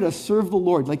desire to serve the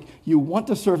Lord. Like you want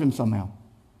to serve him somehow.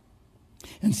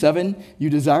 And 7, you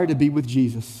desire to be with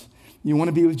Jesus. You want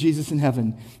to be with Jesus in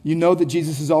heaven. You know that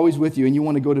Jesus is always with you and you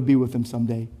want to go to be with him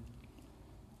someday.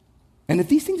 And if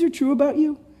these things are true about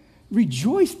you,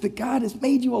 rejoice that God has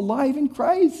made you alive in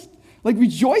Christ. Like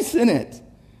rejoice in it.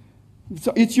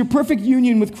 So it's your perfect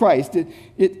union with Christ.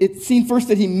 It's seen first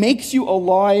that he makes you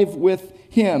alive with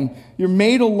him. You're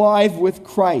made alive with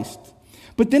Christ.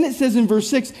 But then it says in verse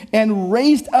 6, and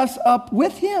raised us up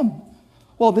with him.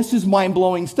 Well, this is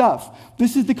mind-blowing stuff.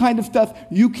 This is the kind of stuff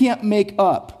you can't make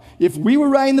up. If we were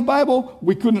writing the Bible,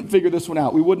 we couldn't figure this one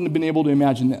out. We wouldn't have been able to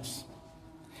imagine this.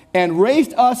 And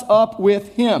raised us up with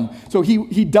him. So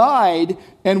he died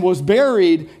and was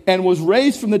buried and was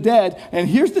raised from the dead. And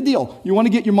here's the deal. You want to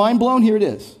get your mind blown? Here it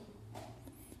is.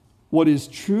 What is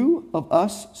true of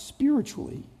us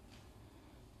spiritually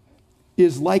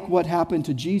is like what happened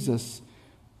to Jesus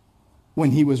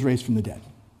when he was raised from the dead.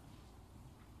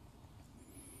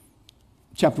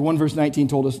 Chapter 1, verse 19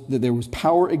 told us that there was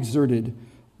power exerted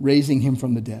raising him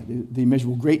from the dead. The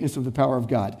immeasurable greatness of the power of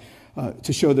God.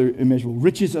 To show the immeasurable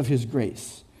riches of his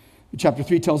grace. Chapter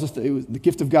 3 tells us that it was the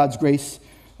gift of God's grace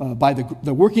by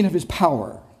the working of his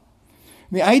power.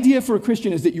 And the idea for a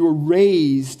Christian is that you are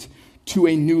raised to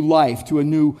a new life, to a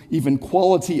new even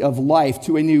quality of life,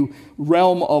 to a new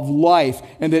realm of life.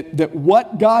 And that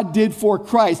what God did for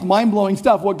Christ, mind-blowing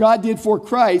stuff, what God did for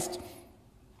Christ,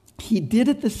 he did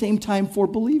at the same time for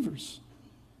believers.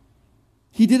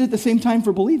 He did at the same time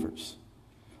for believers.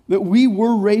 that we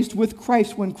were raised with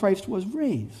Christ when Christ was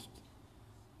raised,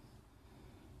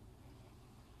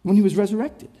 when he was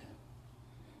resurrected.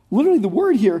 Literally, the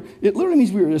word here, it literally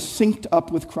means we were just synced up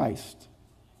with Christ.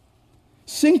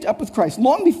 Synced up with Christ.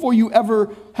 Long before you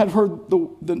ever had heard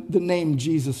the name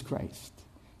Jesus Christ,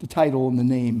 the title and the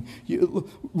name.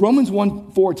 Romans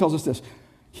 1:4 tells us this.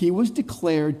 He was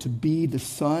declared to be the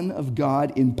Son of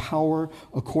God in power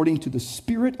according to the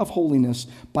Spirit of holiness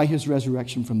by his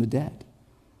resurrection from the dead.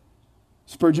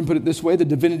 Spurgeon put it this way, the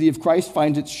divinity of Christ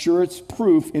finds its surest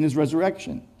proof in his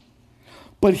resurrection.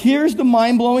 But here's the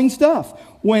mind-blowing stuff.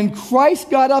 When Christ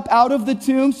got up out of the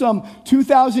tomb some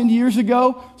 2,000 years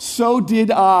ago, so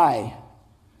did I.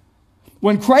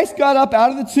 When Christ got up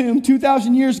out of the tomb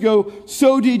 2,000 years ago,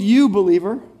 so did you,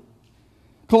 believer.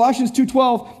 Colossians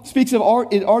 2:12 speaks of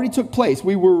it already took place.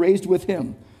 We were raised with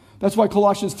him. That's why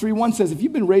Colossians 3:1 says, if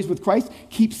you've been raised with Christ,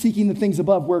 keep seeking the things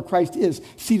above where Christ is,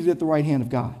 seated at the right hand of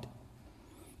God.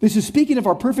 This is speaking of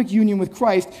our perfect union with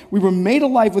Christ. We were made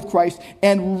alive with Christ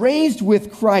and raised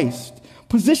with Christ.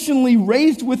 Positionally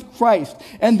raised with Christ.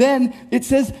 And then it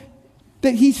says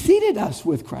that he seated us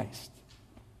with Christ.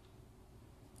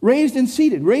 Raised and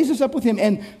seated. Raised us up with him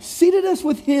and seated us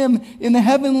with him in the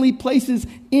heavenly places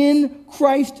in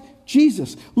Christ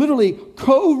Jesus. Literally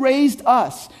co-raised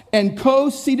us and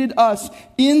co-seated us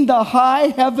in the high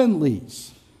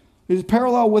heavenlies. It is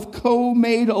parallel with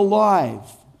co-made alive.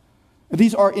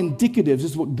 These are indicatives. This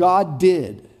is what God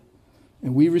did,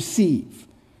 and we receive.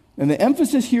 And the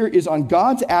emphasis here is on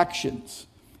God's actions.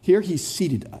 Here, he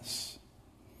seated us.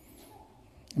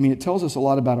 I mean, it tells us a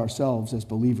lot about ourselves as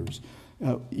believers.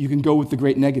 You can go with the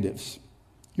great negatives.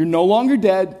 You're no longer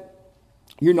dead.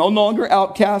 You're no longer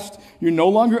outcast. You're no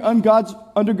longer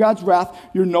under God's wrath.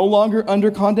 You're no longer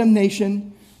under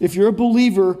condemnation. If you're a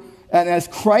believer, and as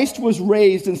Christ was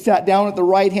raised and sat down at the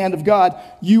right hand of God,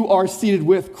 you are seated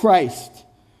with Christ.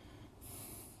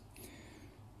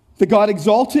 That God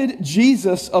exalted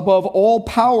Jesus above all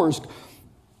powers.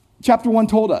 Chapter 1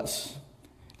 told us.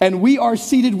 And we are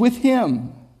seated with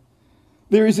him.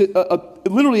 There is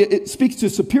literally, it speaks to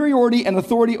superiority and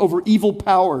authority over evil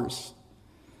powers.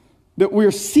 That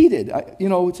we're seated.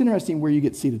 It's interesting where you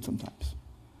get seated sometimes.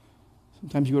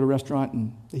 Sometimes you go to a restaurant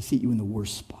and they seat you in the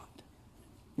worst spot.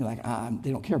 You're like,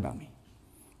 they don't care about me.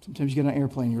 Sometimes you get on an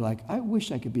airplane, you're like, I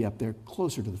wish I could be up there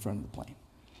closer to the front of the plane.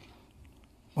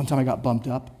 One time I got bumped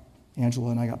up.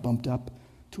 Angela and I got bumped up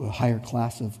to a higher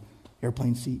class of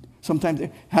airplane seat. Sometimes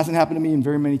it hasn't happened to me in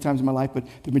very many times in my life, but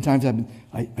there have been times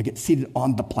I get seated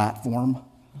on the platform,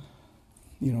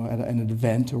 at an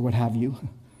event or what have you.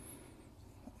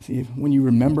 See, when you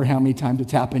remember how many times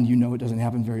it's happened, you know it doesn't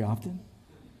happen very often.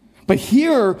 But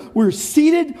here, we're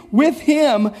seated with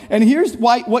him, and here's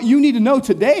what you need to know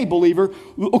today, believer.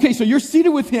 Okay, so you're seated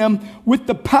with him with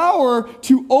the power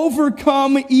to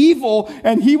overcome evil,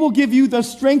 and he will give you the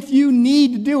strength you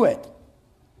need to do it.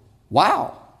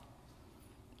 Wow.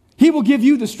 He will give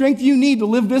you the strength you need to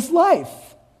live this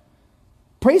life.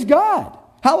 Praise God.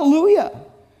 Hallelujah.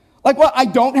 I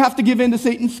don't have to give in to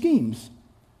Satan's schemes.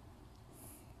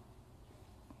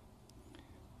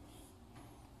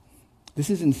 This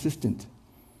is insistent.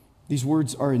 These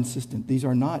words are insistent. These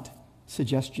are not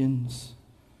suggestions.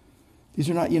 These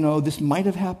are not, this might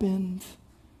have happened.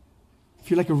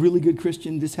 If you're like a really good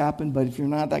Christian, this happened. But if you're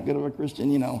not that good of a Christian,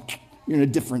 you're in a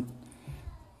different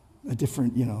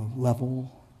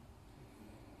level.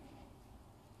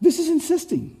 This is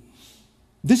insisting.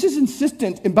 This is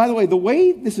insistent. And by the way, the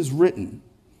way this is written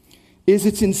is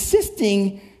it's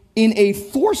insisting in a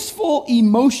forceful,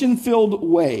 emotion-filled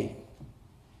way.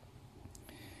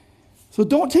 So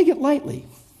don't take it lightly.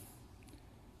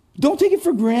 Don't take it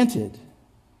for granted.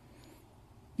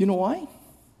 You know why?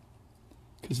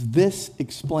 Because this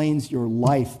explains your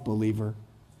life, believer.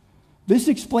 This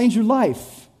explains your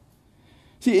life.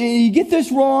 See, you get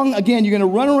this wrong, again, you're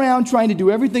going to run around trying to do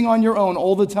everything on your own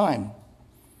all the time.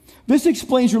 This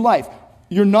explains your life.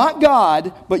 You're not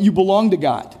God, but you belong to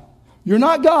God. You're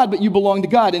not God, but you belong to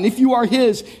God. And if you are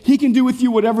his, he can do with you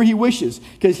whatever he wishes.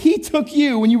 Because he took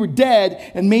you when you were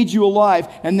dead and made you alive,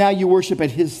 and now you worship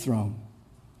at his throne.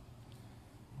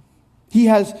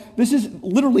 This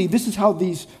is how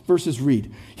these verses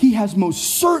read. He has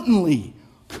most certainly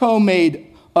co-made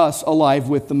us alive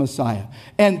with the Messiah,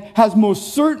 and has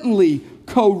most certainly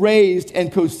co-raised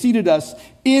and co-seated us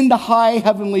in the high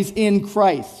heavenlies in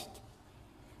Christ.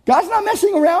 God's not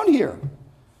messing around here.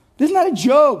 This is not a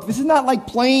joke. This is not like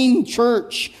plain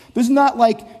church. This is not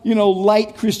like,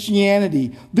 light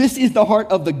Christianity. This is the heart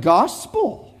of the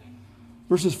gospel.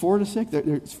 Verses 4-6,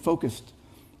 they're focused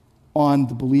on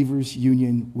the believer's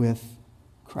union with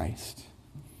Christ.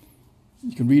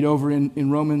 You can read over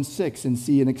in Romans 6 and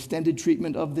see an extended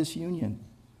treatment of this union.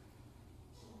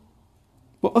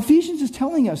 What Ephesians is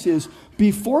telling us is,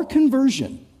 before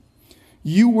conversion,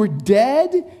 you were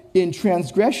dead in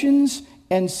transgressions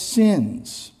and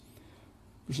sins.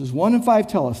 Verses 1 and 5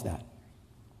 tell us that.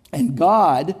 And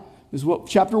God, this is what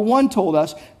chapter 1 told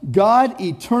us, God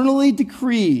eternally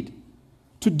decreed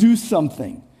to do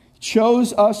something.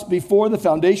 Chose us before the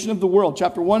foundation of the world.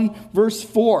 Chapter 1, verse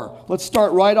 4. Let's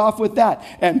start right off with that.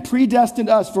 And predestined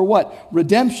us for what?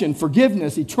 Redemption,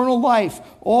 forgiveness, eternal life.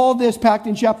 All this packed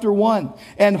in chapter 1.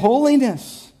 And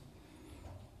holiness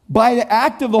by the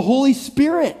act of the Holy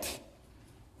Spirit.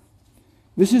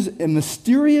 This is a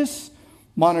mysterious,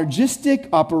 monergistic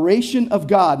operation of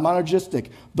God. Monergistic,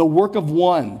 the work of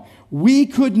one. We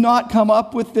could not come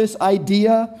up with this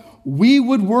idea. We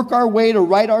would work our way to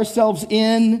write ourselves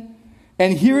in.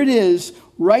 And here it is,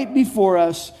 right before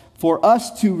us, for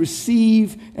us to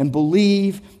receive and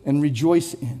believe and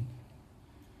rejoice in.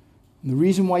 And the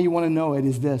reason why you want to know it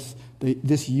is this.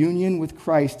 This union with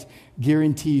Christ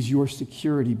guarantees your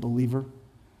security, believer.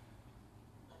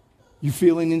 You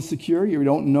feeling insecure? You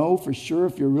don't know for sure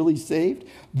if you're really saved?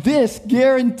 This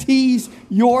guarantees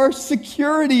your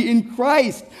security in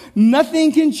Christ.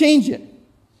 Nothing can change it.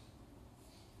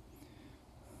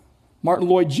 Martin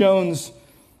Lloyd-Jones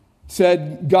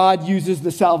said God uses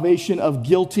the salvation of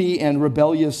guilty and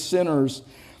rebellious sinners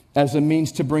as a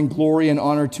means to bring glory and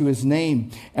honor to his name.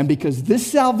 And because this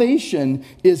salvation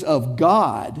is of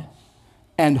God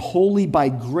and wholly by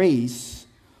grace,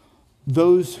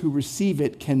 those who receive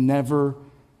it can never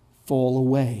fall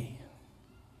away.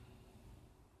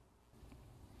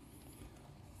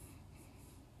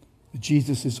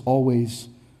 Jesus is always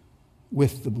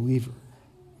with the believer.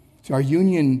 So our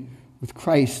union with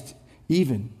Christ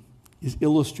even is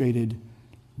illustrated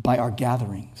by our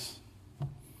gatherings.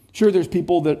 Sure, there's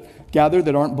people that gather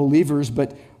that aren't believers,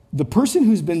 but the person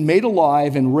who's been made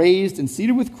alive and raised and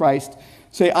seated with Christ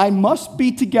say, I must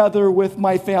be together with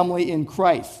my family in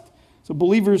Christ. So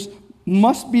believers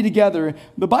must be together.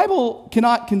 The Bible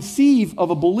cannot conceive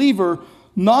of a believer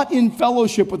not in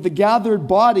fellowship with the gathered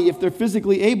body if they're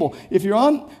physically able. If you're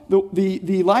on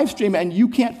the live stream and you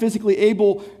can't physically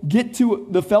able get to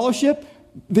the fellowship,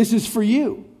 this is for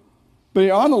you. But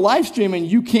you're on the live stream and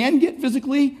you can get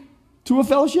physically to a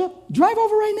fellowship, drive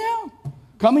over right now.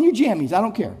 Come in your jammies, I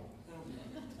don't care.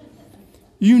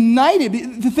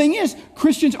 United. The thing is,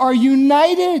 Christians are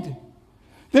united.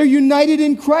 They're united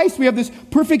in Christ. We have this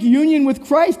perfect union with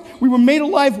Christ. We were made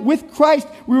alive with Christ.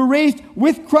 We were raised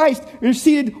with Christ. We're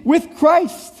seated with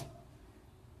Christ.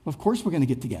 Of course we're going to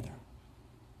get together.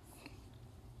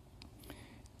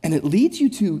 And it leads you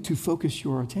to focus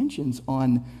your attentions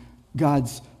on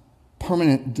God's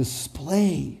permanent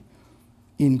display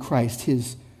in Christ,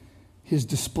 his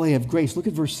display of grace. Look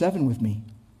at verse 7 with me.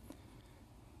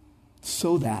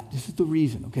 So that, this is the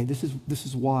reason, okay? This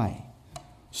is why.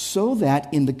 So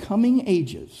that in the coming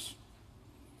ages,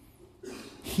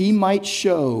 he might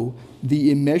show the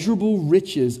immeasurable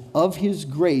riches of his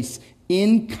grace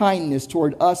in kindness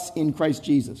toward us in Christ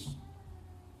Jesus.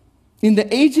 In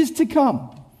the ages to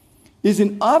come is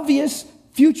an obvious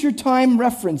future time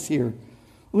reference here.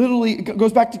 Literally, it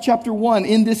goes back to chapter 1,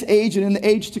 in this age and in the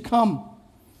age to come.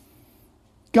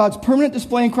 God's permanent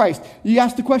display in Christ. You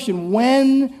ask the question,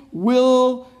 when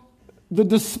will the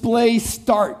display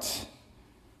start?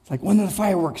 It's like, when are the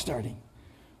fireworks starting?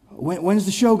 When is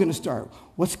the show going to start?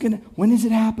 When is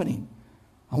it happening?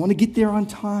 I want to get there on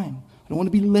time. I don't want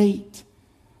to be late.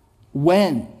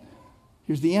 When?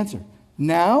 Here's the answer.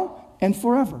 Now and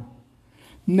forever.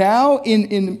 Now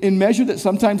in measure that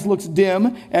sometimes looks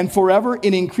dim, and forever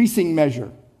in increasing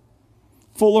measure.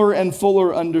 Fuller and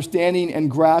fuller understanding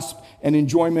and grasp and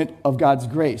enjoyment of God's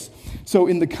grace. So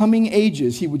in the coming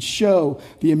ages, he would show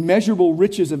the immeasurable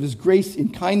riches of his grace in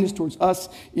kindness towards us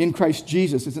in Christ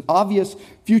Jesus. It's an obvious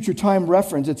future time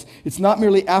reference. It's not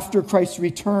merely after Christ's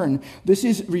return. This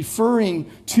is referring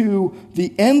to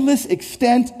the endless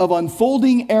extent of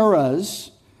unfolding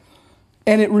eras,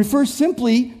 and it refers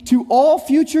simply to all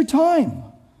future time.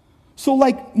 So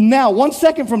like now, 1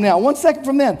 second from now, 1 second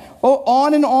from then,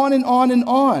 on and on and on and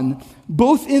on,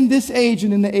 both in this age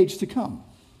and in the age to come.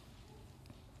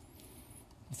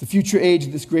 It's the future age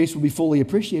this grace will be fully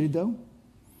appreciated, though.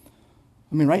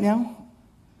 I mean, right now,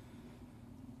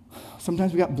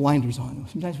 sometimes we got blinders on.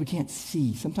 Sometimes we can't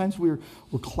see. Sometimes we're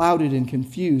clouded and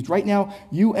confused. Right now,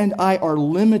 you and I are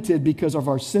limited because of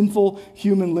our sinful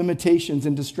human limitations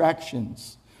and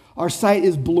distractions. Our sight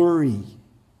is blurry.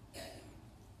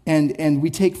 And we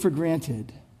take for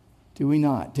granted, do we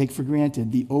not? Take for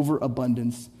granted the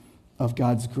overabundance of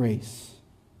God's grace.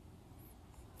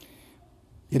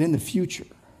 Yet in the future,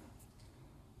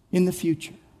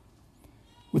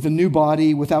 with a new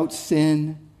body, without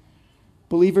sin,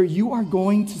 believer, you are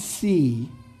going to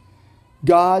see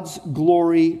God's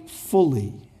glory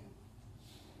fully.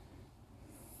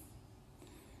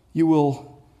 You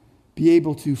will be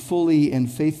able to fully and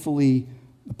faithfully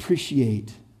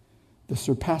appreciate the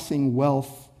surpassing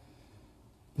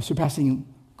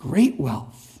great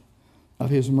wealth of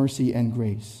his mercy and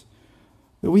grace.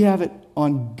 That we have it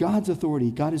on God's authority.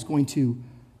 God is going to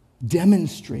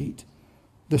demonstrate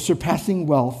the surpassing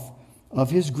wealth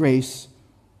of his grace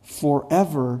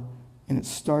forever, and it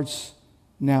starts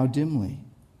now dimly.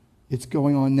 It's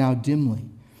going on now dimly.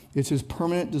 It's his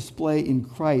permanent display in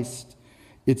Christ.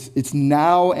 It's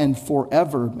now and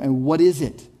forever. And what is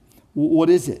it? What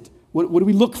is it? What do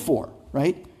we look for,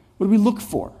 right? What do we look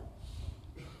for?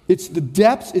 It's the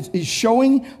depths. He's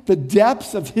showing the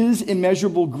depths of his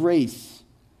immeasurable grace,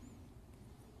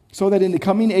 so that in the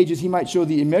coming ages he might show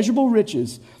the immeasurable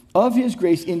riches of his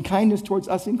grace in kindness towards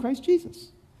us in Christ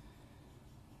Jesus.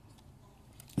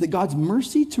 That God's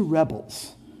mercy to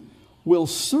rebels will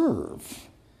serve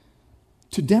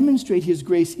to demonstrate his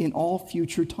grace in all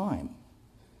future time.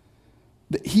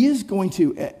 That he's going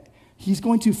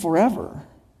to forever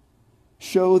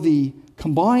show the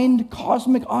combined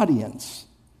cosmic audience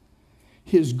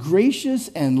his gracious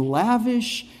and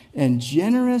lavish and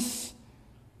generous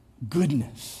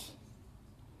goodness.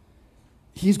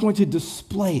 He's going to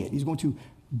display it. He's going to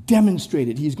demonstrate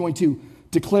it. He's going to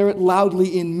declare it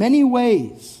loudly in many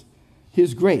ways,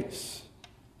 his grace.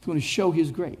 He's going to show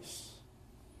his grace.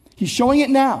 He's showing it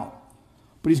now,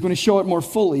 but he's going to show it more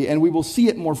fully, and we will see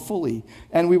it more fully,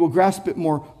 and we will grasp it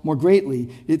more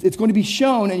greatly. It's going to be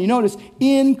shown, and you notice,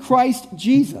 in Christ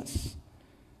Jesus.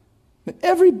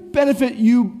 Every benefit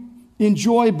you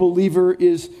enjoy, believer,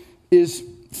 is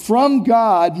from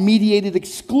God, mediated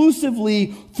exclusively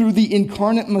through the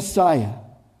incarnate Messiah.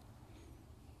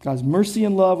 God's mercy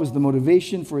and love was the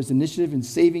motivation for his initiative in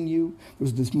saving you. It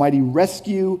was this mighty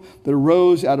rescue that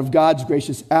arose out of God's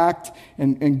gracious act,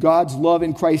 and God's love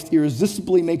in Christ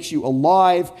irresistibly makes you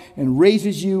alive and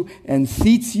raises you and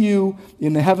seats you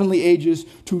in the heavenly ages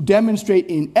to demonstrate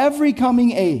in every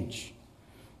coming age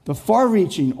the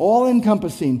far-reaching,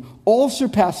 all-encompassing,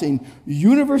 all-surpassing,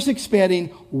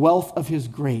 universe-expanding wealth of his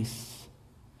grace.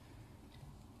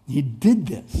 He did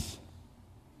this,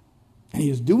 and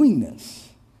he is doing this,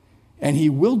 and he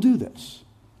will do this,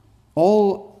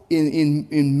 all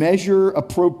in measure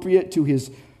appropriate to his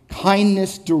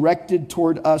kindness directed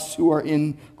toward us who are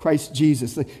in Christ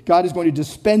Jesus. God is going to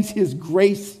dispense his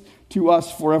grace to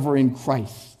us forever in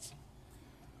Christ.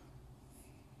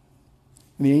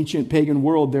 In the ancient pagan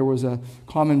world, there was a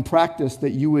common practice that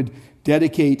you would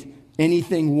dedicate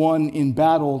anything won in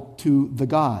battle to the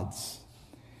gods.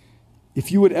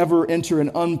 If you would ever enter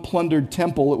an unplundered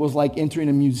temple, it was like entering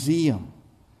a museum,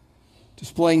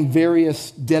 displaying various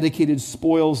dedicated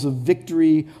spoils of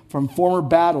victory from former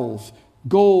battles,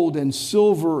 gold and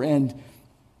silver and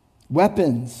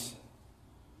weapons.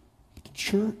 But the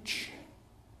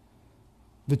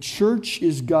church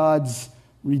is God's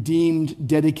redeemed,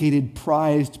 dedicated,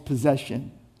 prized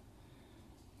possession,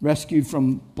 rescued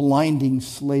from blinding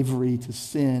slavery to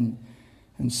sin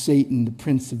and Satan, the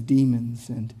prince of demons.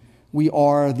 And we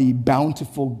are the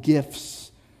bountiful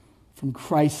gifts from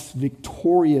Christ's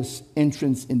victorious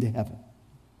entrance into heaven.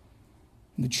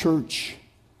 And the church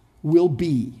will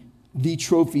be the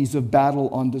trophies of battle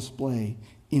on display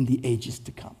in the ages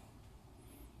to come.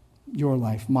 Your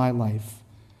life, my life,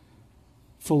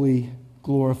 fully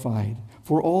glorified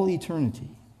for all eternity.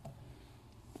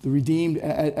 The redeemed,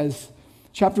 as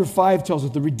chapter 5 tells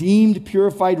us, the redeemed,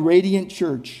 purified, radiant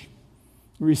church,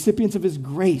 the recipients of his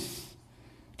grace,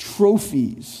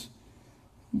 trophies.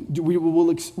 We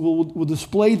will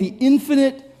display the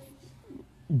infinite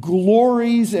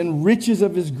glories and riches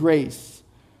of his grace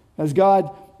as God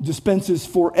dispenses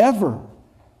forever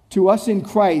to us in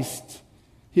Christ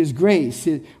his grace.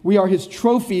 We are his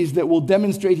trophies that will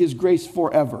demonstrate his grace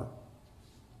forever.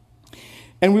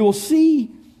 And we will see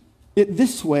it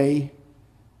this way,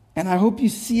 and I hope you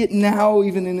see it now,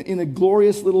 even in a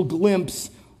glorious little glimpse.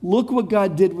 Look what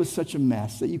God did with such a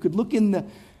mess. That you could look in the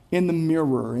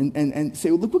mirror and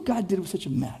say, well, look what God did with such a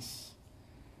mess.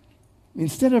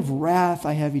 Instead of wrath,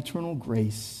 I have eternal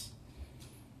grace.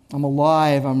 I'm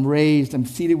alive, I'm raised, I'm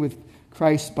seated with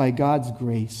Christ by God's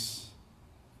grace.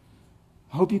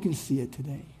 I hope you can see it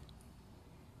today.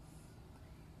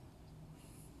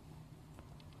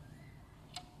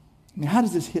 I mean, how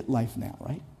does this hit life now,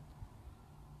 right?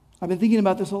 I've been thinking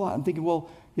about this a lot. I'm thinking, well,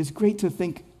 it's great to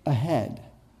think ahead,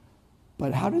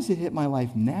 but how does it hit my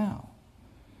life now?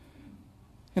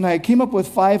 And I came up with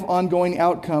 5 ongoing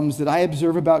outcomes that I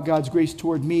observe about God's grace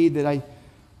toward me that I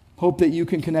hope that you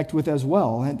can connect with as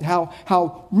well, and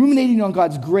how ruminating on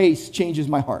God's grace changes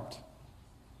my heart.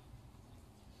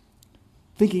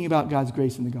 Thinking about God's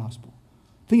grace in the gospel.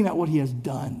 Thinking about what he has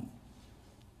done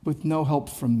with no help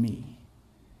from me.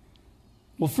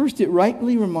 Well, first, it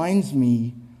rightly reminds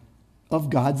me of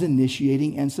God's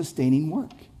initiating and sustaining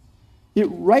work. It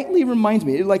rightly reminds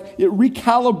me, it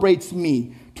recalibrates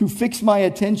me to fix my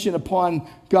attention upon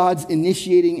God's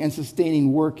initiating and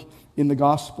sustaining work in the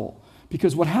gospel.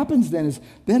 Because what happens then is,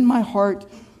 then my heart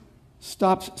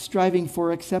stops striving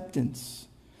for acceptance.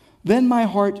 Then my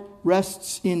heart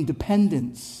rests in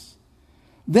dependence.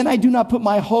 Then I do not put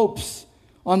my hopes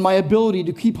on my ability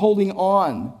to keep holding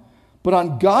on, but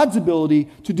on God's ability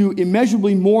to do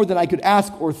immeasurably more than I could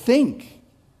ask or think.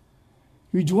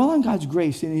 We dwell on God's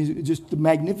grace, and just the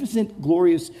magnificent,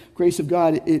 glorious grace of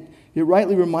God. It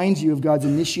rightly reminds you of God's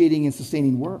initiating and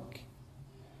sustaining work.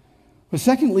 But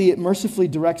secondly, it mercifully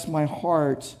directs my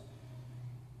heart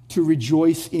to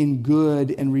rejoice in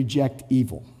good and reject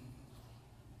evil.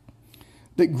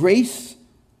 That grace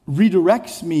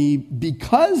redirects me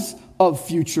because of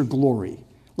future glory.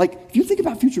 Like, if you think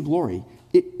about future glory,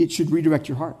 it should redirect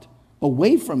your heart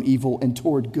away from evil and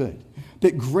toward good.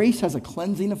 That grace has a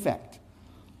cleansing effect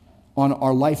on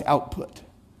our life output.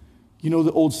 You know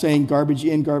the old saying, garbage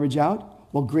in, garbage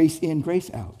out? Well, grace in,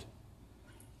 grace out.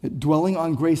 That dwelling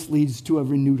on grace leads to a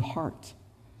renewed heart.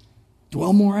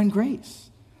 Dwell more on grace.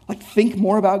 Like, think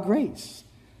more about grace.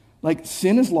 Like,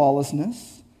 sin is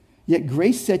lawlessness, yet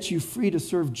grace sets you free to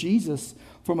serve Jesus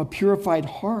from a purified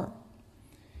heart.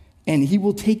 And he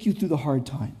will take you through the hard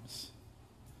times.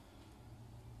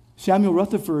 Samuel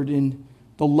Rutherford, in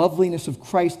The Loveliness of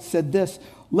Christ, said this: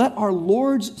 "Let our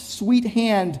Lord's sweet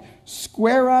hand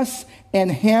square us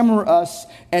and hammer us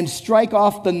and strike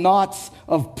off the knots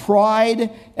of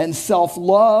pride and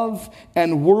self-love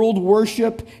and world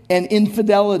worship and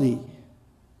infidelity."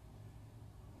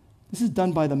 This is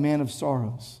done by the man of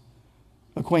sorrows,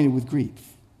 acquainted with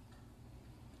grief.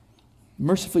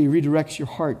 Mercifully redirects your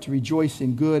heart to rejoice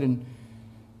in good and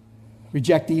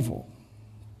reject evil.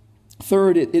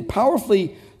 Third, it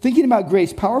powerfully, thinking about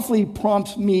grace, powerfully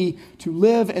prompts me to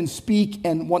live and speak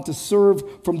and want to serve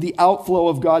from the outflow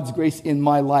of God's grace in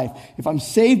my life. If I'm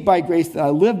saved by grace, then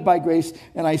I live by grace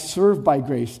and I serve by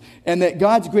grace. And that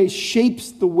God's grace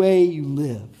shapes the way you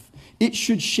live. It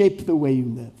should shape the way you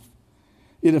live.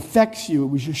 It affects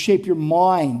you. It should shape your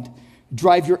mind,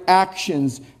 drive your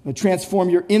actions, transform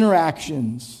your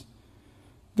interactions.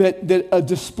 That a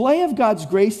display of God's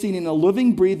grace seen in a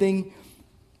living, breathing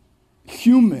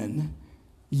human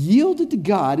yielded to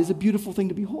God is a beautiful thing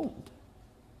to behold.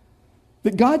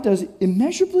 That God does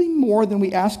immeasurably more than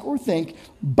we ask or think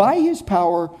by his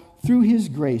power through his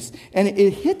grace. And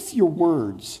it hits your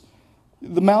words.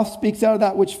 The mouth speaks out of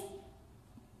that which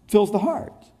fills the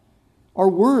heart. Our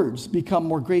words become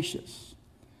more gracious.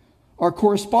 Our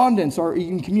correspondence, our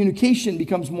even communication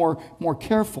becomes more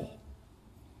careful.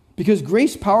 Because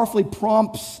grace powerfully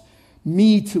prompts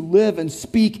me to live and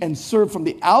speak and serve from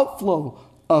the outflow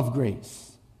of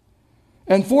grace.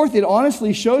 And fourth, it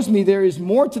honestly shows me there is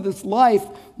more to this life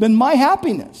than my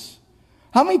happiness.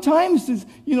 How many times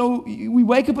we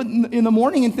wake up in the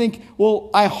morning and think,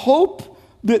 well, I hope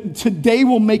that today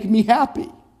will make me happy.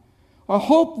 I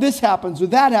hope this happens or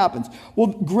that happens. Well,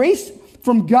 grace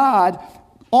from God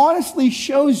honestly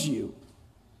shows you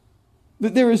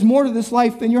that there is more to this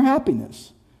life than your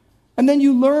happiness. And then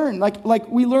you learn, like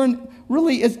we learn,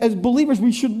 really, as believers,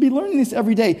 we should be learning this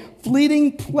every day.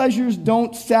 Fleeting pleasures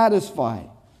don't satisfy.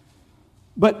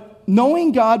 But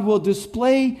knowing God will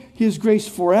display his grace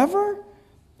forever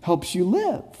helps you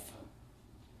live.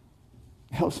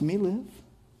 Helps me live.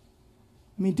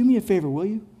 I mean, do me a favor, will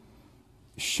you?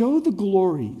 Show the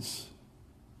glories.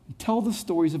 Tell the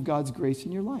stories of God's grace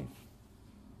in your life.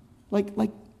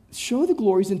 Like show the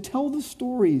glories and tell the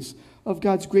stories of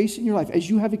God's grace in your life as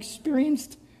you have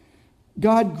experienced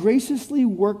God graciously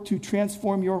work to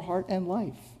transform your heart and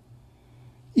life.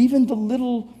 Even the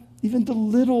little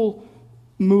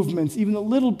movements, even the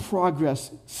little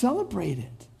progress, celebrate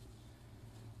it.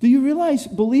 Do you realize,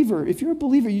 believer, if you're a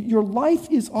believer, your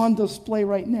life is on display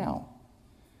right now.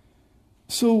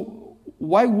 So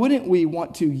why wouldn't we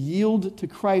want to yield to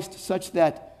Christ such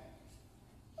that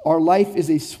our life is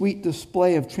a sweet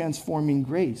display of transforming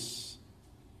grace?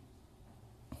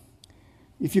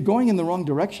 If you're going in the wrong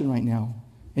direction right now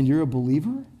and you're a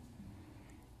believer,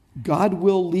 God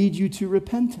will lead you to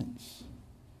repentance.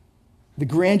 The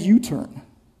grand U-turn.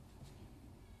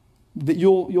 That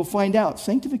you'll find out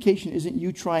sanctification isn't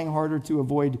you trying harder to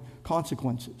avoid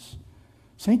consequences.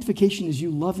 Sanctification is you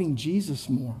loving Jesus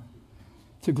more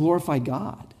to glorify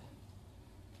God.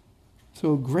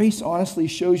 So grace honestly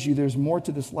shows you there's more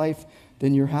to this life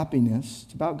than your happiness.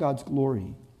 It's about God's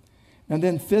glory. And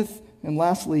then fifth and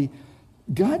lastly,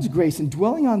 God's grace and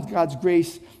dwelling on God's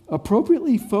grace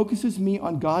appropriately focuses me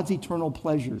on God's eternal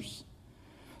pleasures.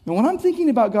 Now, when I'm thinking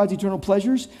about God's eternal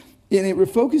pleasures and it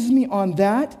focuses me on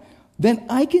that, then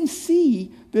I can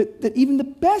see that even the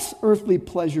best earthly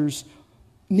pleasures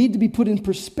need to be put in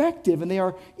perspective, and they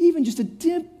are even just a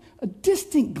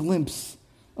distant glimpse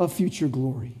of future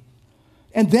glory.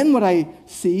 And then what I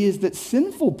see is that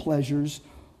sinful pleasures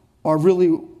are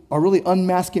really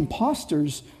unmasked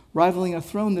imposters rivaling a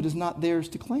throne that is not theirs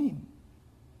to claim.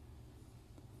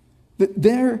 That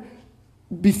there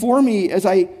before me, as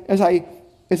I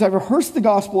rehearse the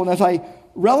gospel and as I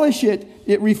relish it,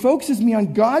 it refocuses me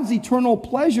on God's eternal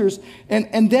pleasures.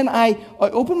 And then I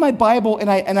open my Bible and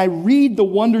I read the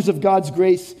wonders of God's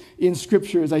grace in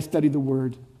Scripture as I study the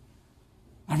Word.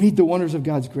 I read the wonders of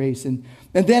God's grace. And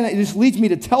then it just leads me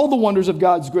to tell the wonders of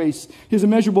God's grace, His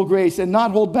immeasurable grace, and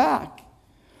not hold back.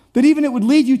 That even it would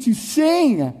lead you to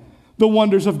sing the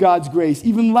wonders of God's grace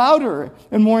even louder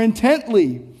and more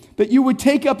intently. That you would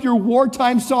take up your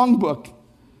wartime songbook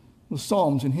with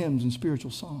psalms and hymns and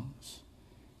spiritual songs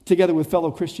together with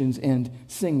fellow Christians and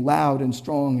sing loud and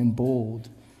strong and bold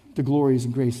the glories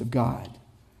and grace of God.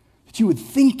 That you would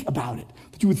think about it.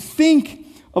 That you would think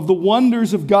of the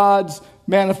wonders of God's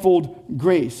manifold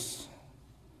grace.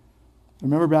 I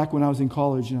remember back when I was in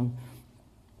college, in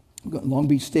Long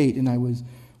Beach State, and I would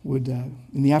in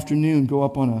the afternoon go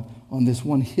up on this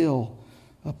one hill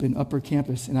up in upper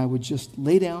campus, and I would just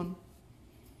lay down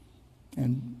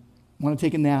and want to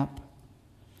take a nap,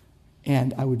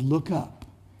 and I would look up,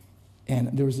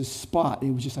 and there was this spot.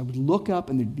 It was just I would look up,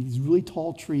 and there'd be these really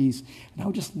tall trees, and I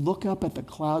would just look up at the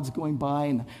clouds going by,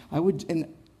 and I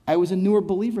was a newer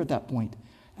believer at that point,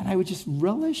 and I would just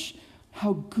relish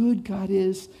how good God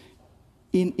is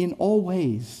in all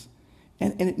ways,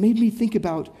 and it made me think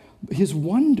about His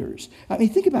wonders. I mean,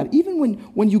 think about it. Even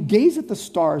when you gaze at the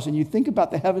stars and you think about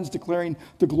the heavens declaring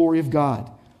the glory of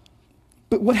God.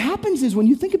 But what happens is when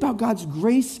you think about God's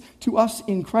grace to us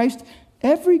in Christ,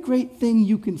 every great thing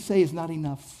you can say is not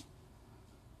enough.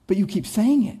 But you keep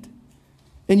saying it.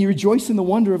 And you rejoice in the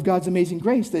wonder of God's amazing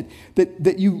grace,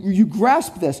 that you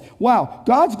grasp this. Wow,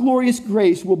 God's glorious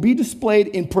grace will be displayed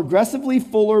in progressively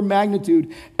fuller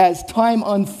magnitude as time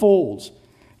unfolds.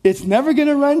 It's never going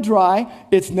to run dry.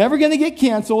 It's never going to get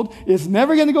canceled. It's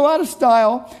never going to go out of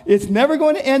style. It's never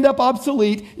going to end up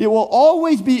obsolete. It will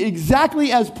always be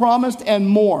exactly as promised and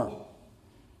more.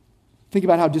 Think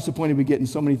about how disappointed we get in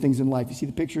so many things in life. You see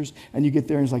the pictures and you get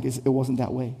there and it's like, it wasn't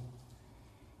that way.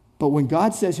 But when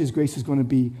God says His grace is going to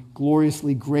be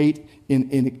gloriously great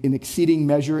in exceeding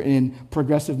measure and in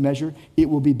progressive measure, it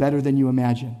will be better than you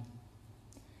imagine.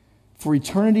 For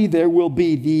eternity, there will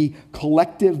be the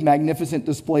collective, magnificent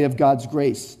display of God's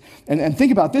grace. And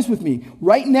think about this with me.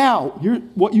 Right now,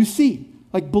 what you see,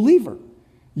 like believer,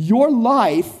 your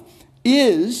life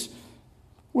is,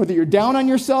 whether you're down on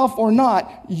yourself or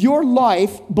not, your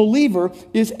life, believer,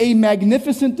 is a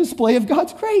magnificent display of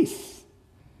God's grace.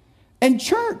 And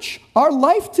church, our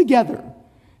life together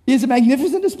is a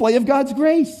magnificent display of God's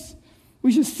grace.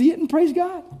 We should see it and praise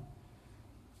God.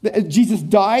 Jesus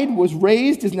died, was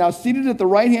raised, is now seated at the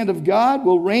right hand of God,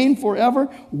 will reign forever.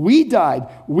 We died.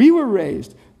 We were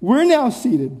raised. We're now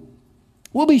seated.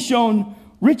 We'll be shown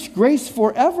rich grace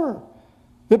forever.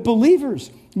 That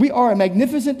believers, we are a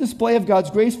magnificent display of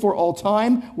God's grace for all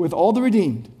time with all the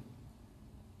redeemed.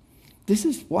 This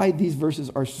is why these verses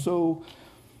are so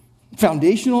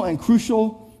foundational and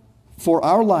crucial for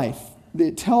our life.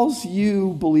 It tells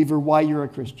you, believer, why you're a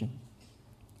Christian.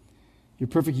 Your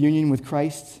perfect union with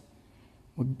Christ,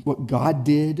 what God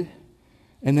did,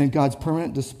 and then God's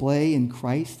permanent display in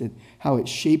Christ, how it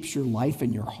shapes your life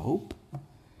and your hope.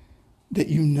 That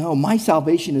you know, my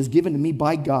salvation is given to me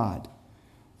by God,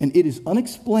 and it is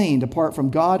unexplained apart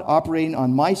from God operating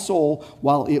on my soul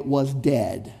while it was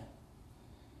dead.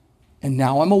 And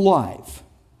now I'm alive.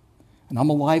 And I'm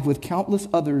alive with countless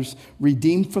others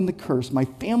redeemed from the curse, my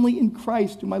family in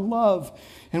Christ whom I love.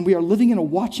 And we are living in a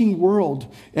watching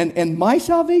world. And my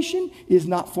salvation is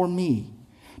not for me.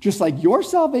 Just like your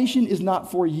salvation is not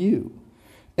for you.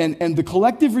 And the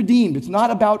collective redeemed, it's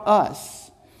not about us.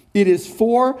 It is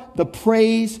for the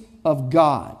praise of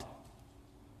God.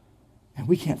 And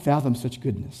we can't fathom such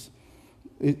goodness.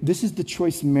 This is the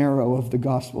choice marrow of the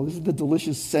gospel. This is the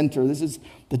delicious center. This is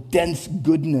the dense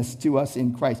goodness to us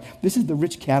in Christ. This is the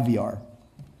rich caviar.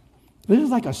 This is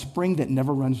like a spring that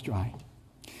never runs dry.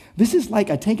 This is like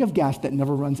a tank of gas that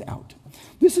never runs out.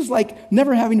 This is like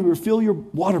never having to refill your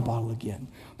water bottle again.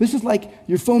 This is like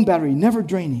your phone battery never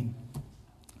draining.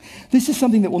 This is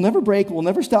something that will never break, will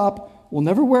never stop, will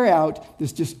never wear out.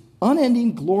 This just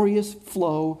unending, glorious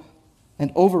flow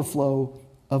and overflow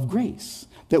of grace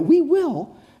that we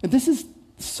will, and this is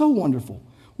so wonderful,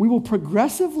 we will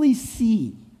progressively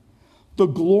see the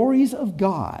glories of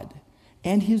God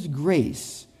and his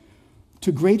grace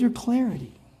to greater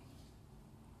clarity,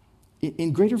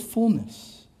 in greater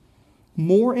fullness,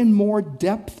 more and more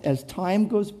depth as time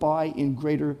goes by in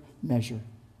greater measure.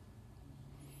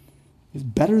 It's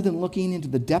better than looking into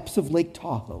the depths of Lake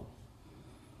Tahoe.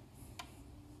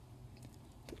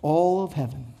 All of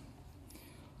heaven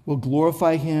will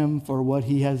glorify him for what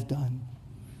he has done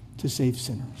to save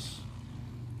sinners.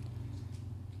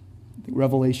 I think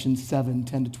Revelation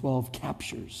 7:10-12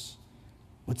 captures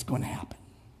what's going to happen.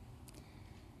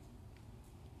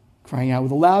 Crying out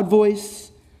with a loud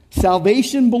voice,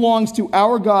 salvation belongs to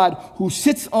our God who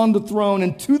sits on the throne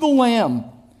and to the Lamb.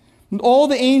 And all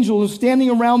the angels are standing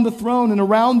around the throne and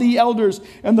around the elders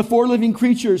and the four living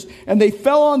creatures. And they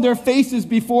fell on their faces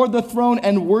before the throne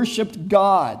and worshiped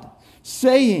God,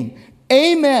 saying,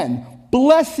 Amen,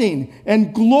 blessing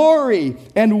and glory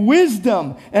and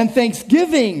wisdom and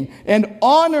thanksgiving and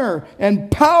honor and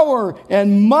power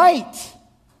and might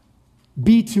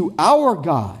be to our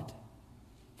God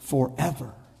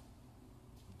forever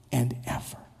and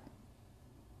ever.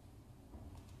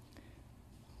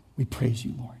 We praise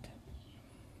you, Lord.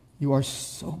 You are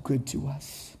so good to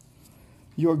us.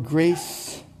 Your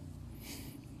grace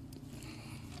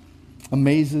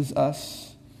amazes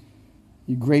us.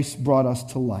 Your grace brought us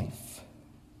to life.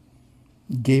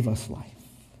 You gave us life.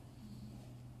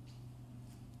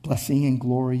 Blessing and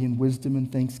glory and wisdom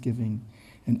and thanksgiving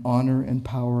and honor and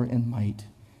power and might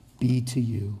be to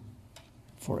you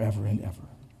forever and ever.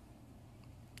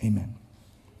 Amen.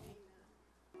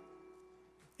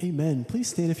 Amen. Please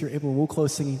stand if you're able. We'll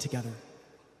close singing together.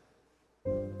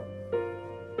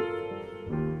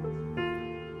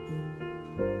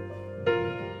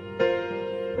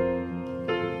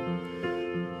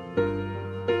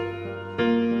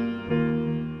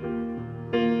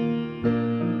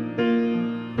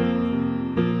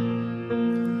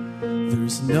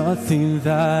 There's nothing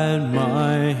that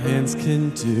my hands can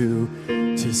do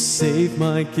to save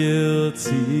my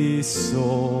guilty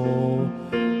soul.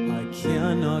 I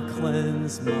cannot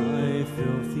cleanse my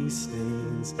filthy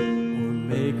stains or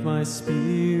make my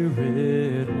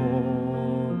spirit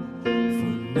whole. For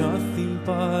nothing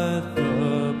but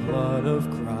the blood of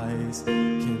Christ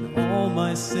can all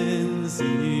my sins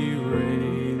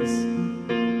erase.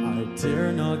 I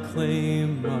dare not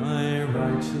claim my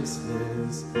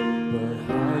righteousness, but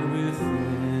hide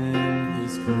within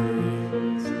his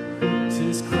grace.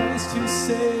 'Tis Christ who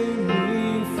saved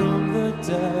me from the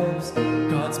depths,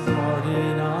 God's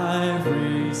pardon I've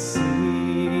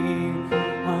received.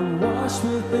 I'm washed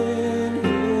within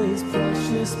his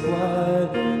precious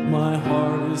blood, my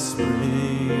heart is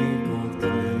sprinkled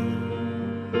clean.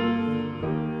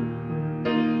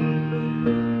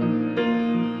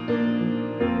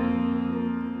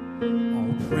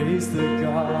 I'll praise the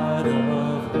God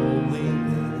of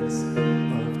holiness,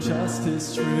 of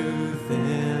justice, truth,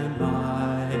 and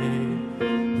might,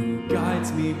 who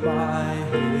guides me by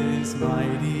his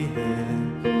mighty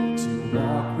hand to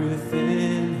walk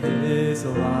within his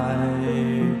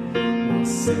light. While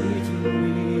Satan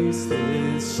weaves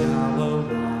his shallow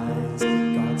lies,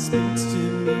 God speaks to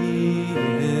me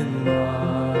in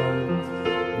love,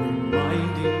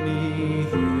 reminding me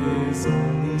his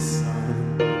only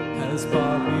Son has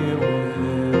bought me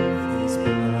with his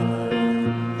blood.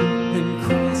 And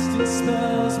Christ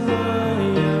dispels my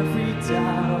every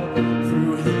doubt,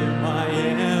 through him I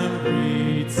am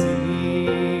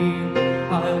redeemed.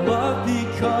 I love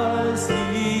because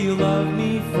he loved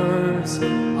me first,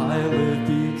 I live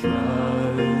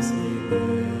because he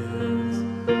lives.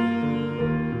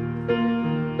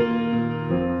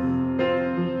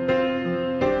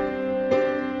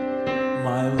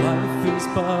 My life is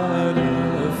but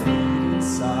a fleeting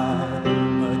sigh, a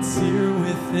tear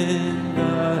within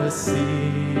the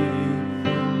sea.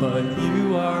 But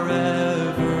you are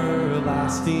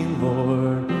everlasting,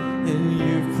 Lord, and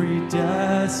you've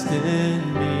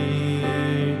predestined me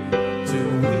to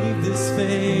leave this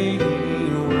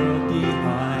fading world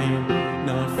behind,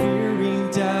 not fearing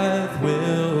death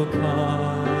will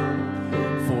come.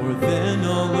 For then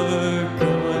I'll look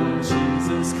on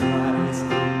Jesus Christ,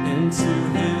 and to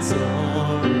his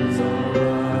arms I'll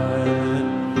run.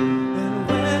 And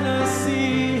when I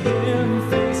see him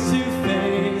face to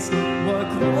face, what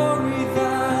glory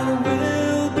that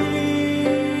will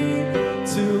be.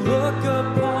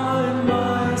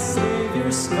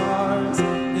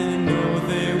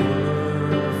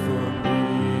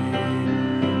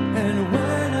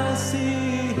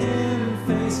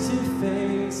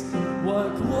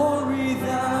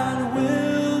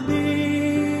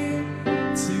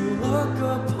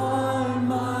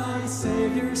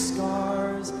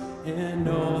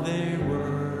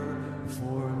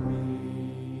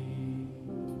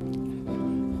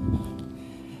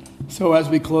 So as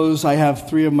we close, I have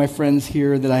 3 of my friends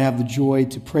here that I have the joy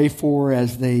to pray for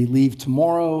as they leave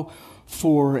tomorrow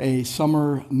for a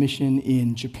summer mission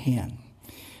in Japan.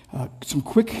 Some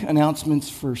quick announcements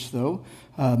first, though.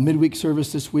 Midweek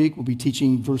service this week, we'll be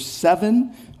teaching verse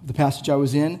 7 of the passage I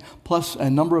was in, plus a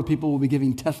number of people will be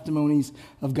giving testimonies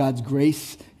of God's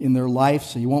grace in their life,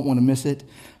 so you won't want to miss it.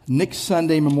 Next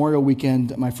Sunday, Memorial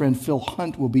Weekend, my friend Phil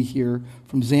Hunt will be here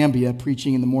from Zambia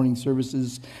preaching in the morning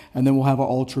services, and then we'll have our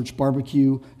all-church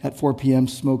barbecue at 4 p.m.,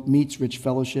 smoked meats, rich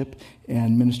fellowship,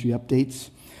 and ministry updates.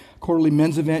 Quarterly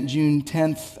men's event, June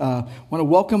 10th. I want to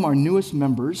welcome our newest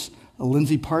members,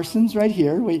 Lindsay Parsons right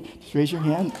here. Wait, just raise your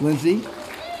hand, Lindsay.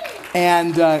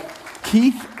 And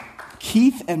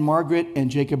Keith and Margaret and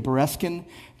Jacob Bereskin.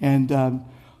 And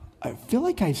I feel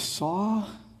like I saw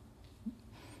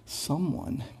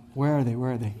someone. Where are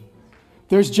they?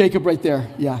 There's Jacob right there.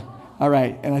 Yeah. All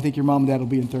right. And I think your mom and dad will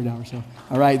be in third hour. So,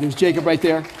 all right. There's Jacob right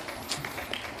there.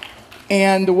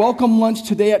 And a welcome lunch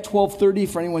today at 12:30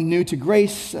 for anyone new to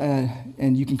Grace.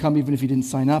 And you can come even if you didn't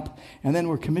sign up. And then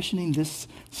we're commissioning this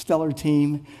stellar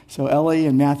team. So Ellie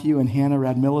and Matthew and Hannah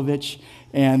Radmilovich.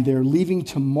 And they're leaving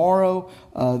tomorrow.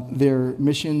 Their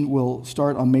mission will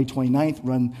start on May 29th,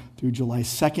 run through July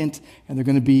 2nd. And they're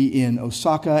going to be in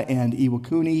Osaka and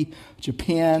Iwakuni,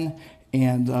 Japan.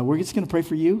 And we're just going to pray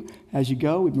for you as you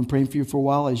go. We've been praying for you for a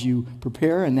while as you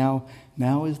prepare. And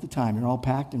now is the time. You're all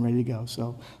packed and ready to go.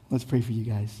 So let's pray for you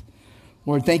guys.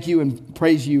 Lord, thank you and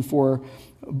praise you for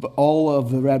all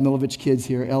of the Radmilovich kids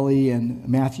here, Ellie and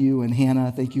Matthew and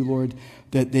Hannah. Thank you, Lord,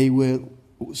 that they will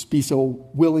be so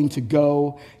willing to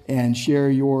go and share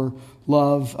your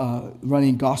love,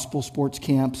 running gospel sports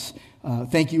camps.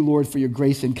 Thank you, Lord, for your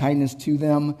grace and kindness to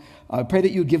them. I pray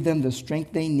that you give them the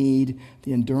strength they need,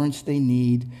 the endurance they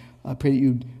need. I pray that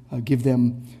you give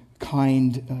them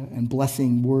kind and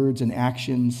blessing words and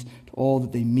actions to all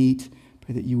that they meet.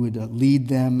 Pray that you would lead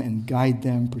them and guide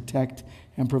them, protect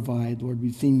and provide. Lord,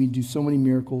 we've seen you do so many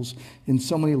miracles in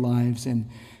so many lives and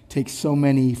take so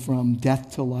many from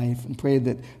death to life, and pray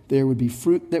that there would be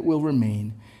fruit that will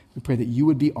remain. We pray that you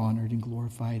would be honored and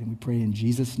glorified, and we pray in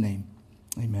Jesus' name.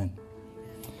 Amen.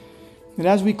 And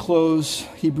as we close,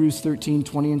 Hebrews 13,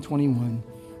 20 and 21.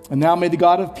 And now may the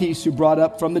God of peace, who brought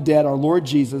up from the dead our Lord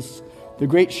Jesus, the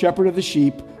great shepherd of the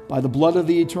sheep, by the blood of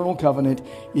the eternal covenant,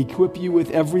 equip you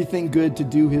with everything good to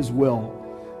do his will,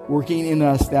 working in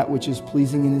us that which is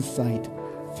pleasing in his sight,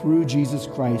 through Jesus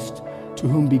Christ, to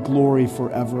whom be glory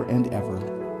forever and ever.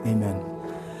 Amen.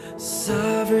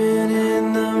 Sovereign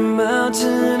in the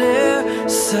mountain air,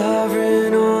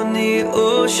 sovereign on the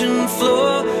ocean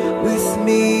floor, with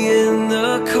me in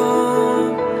the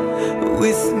calm,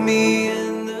 with me